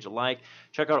Facebook page a like.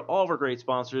 Check out all of our great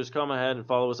sponsors. Come ahead and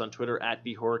follow us on Twitter at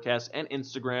B Horrorcast and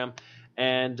Instagram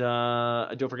And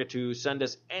don't forget to send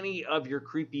us any of your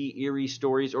creepy, eerie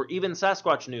stories or even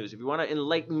Sasquatch news. If you want to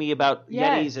enlighten me about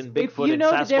Yetis and If Bigfoot you and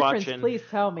know the Sasquatch difference, and please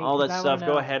tell me. all that 'cause I stuff,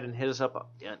 wanna go know. ahead and hit us up on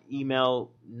email,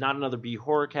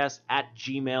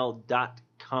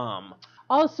 notanotherBHorrorcast@gmail.com.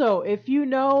 Also, if you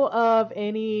know of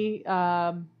any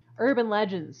urban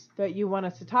legends that you want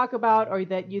us to talk about or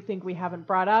that you think we haven't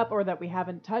brought up or that we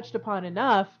haven't touched upon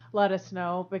enough, let us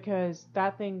know, because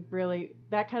that kind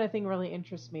of thing really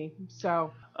interests me.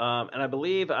 So, And I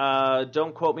believe,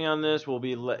 don't quote me on this, we'll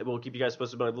keep you guys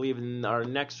posted, but I believe in our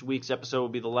next week's episode will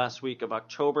be the last week of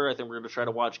October. I think we're going to try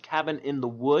to watch Cabin in the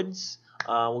Woods.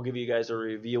 We'll give you guys a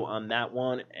review on that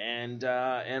one and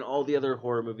all the other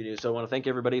horror movie news. So I want to thank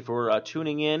everybody for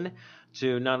tuning in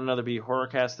to Not Another Be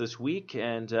Horrorcast this week.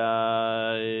 And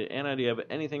Anna, do you have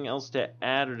anything else to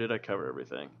add, or did I cover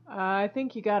everything? I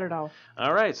think you got it all.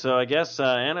 All right, so I guess,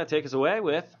 Anna, take us away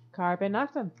with... Carbon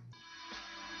Noctem.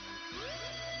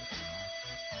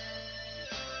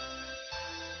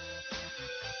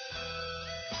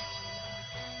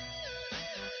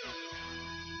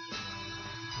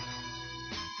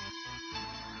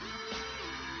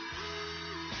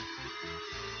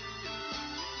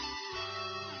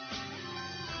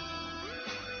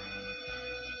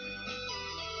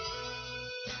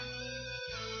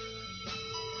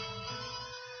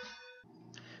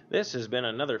 This has been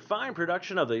another fine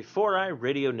production of the 4i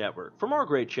Radio Network. For more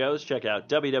great shows, check out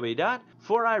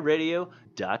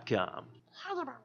www.4iradio.com.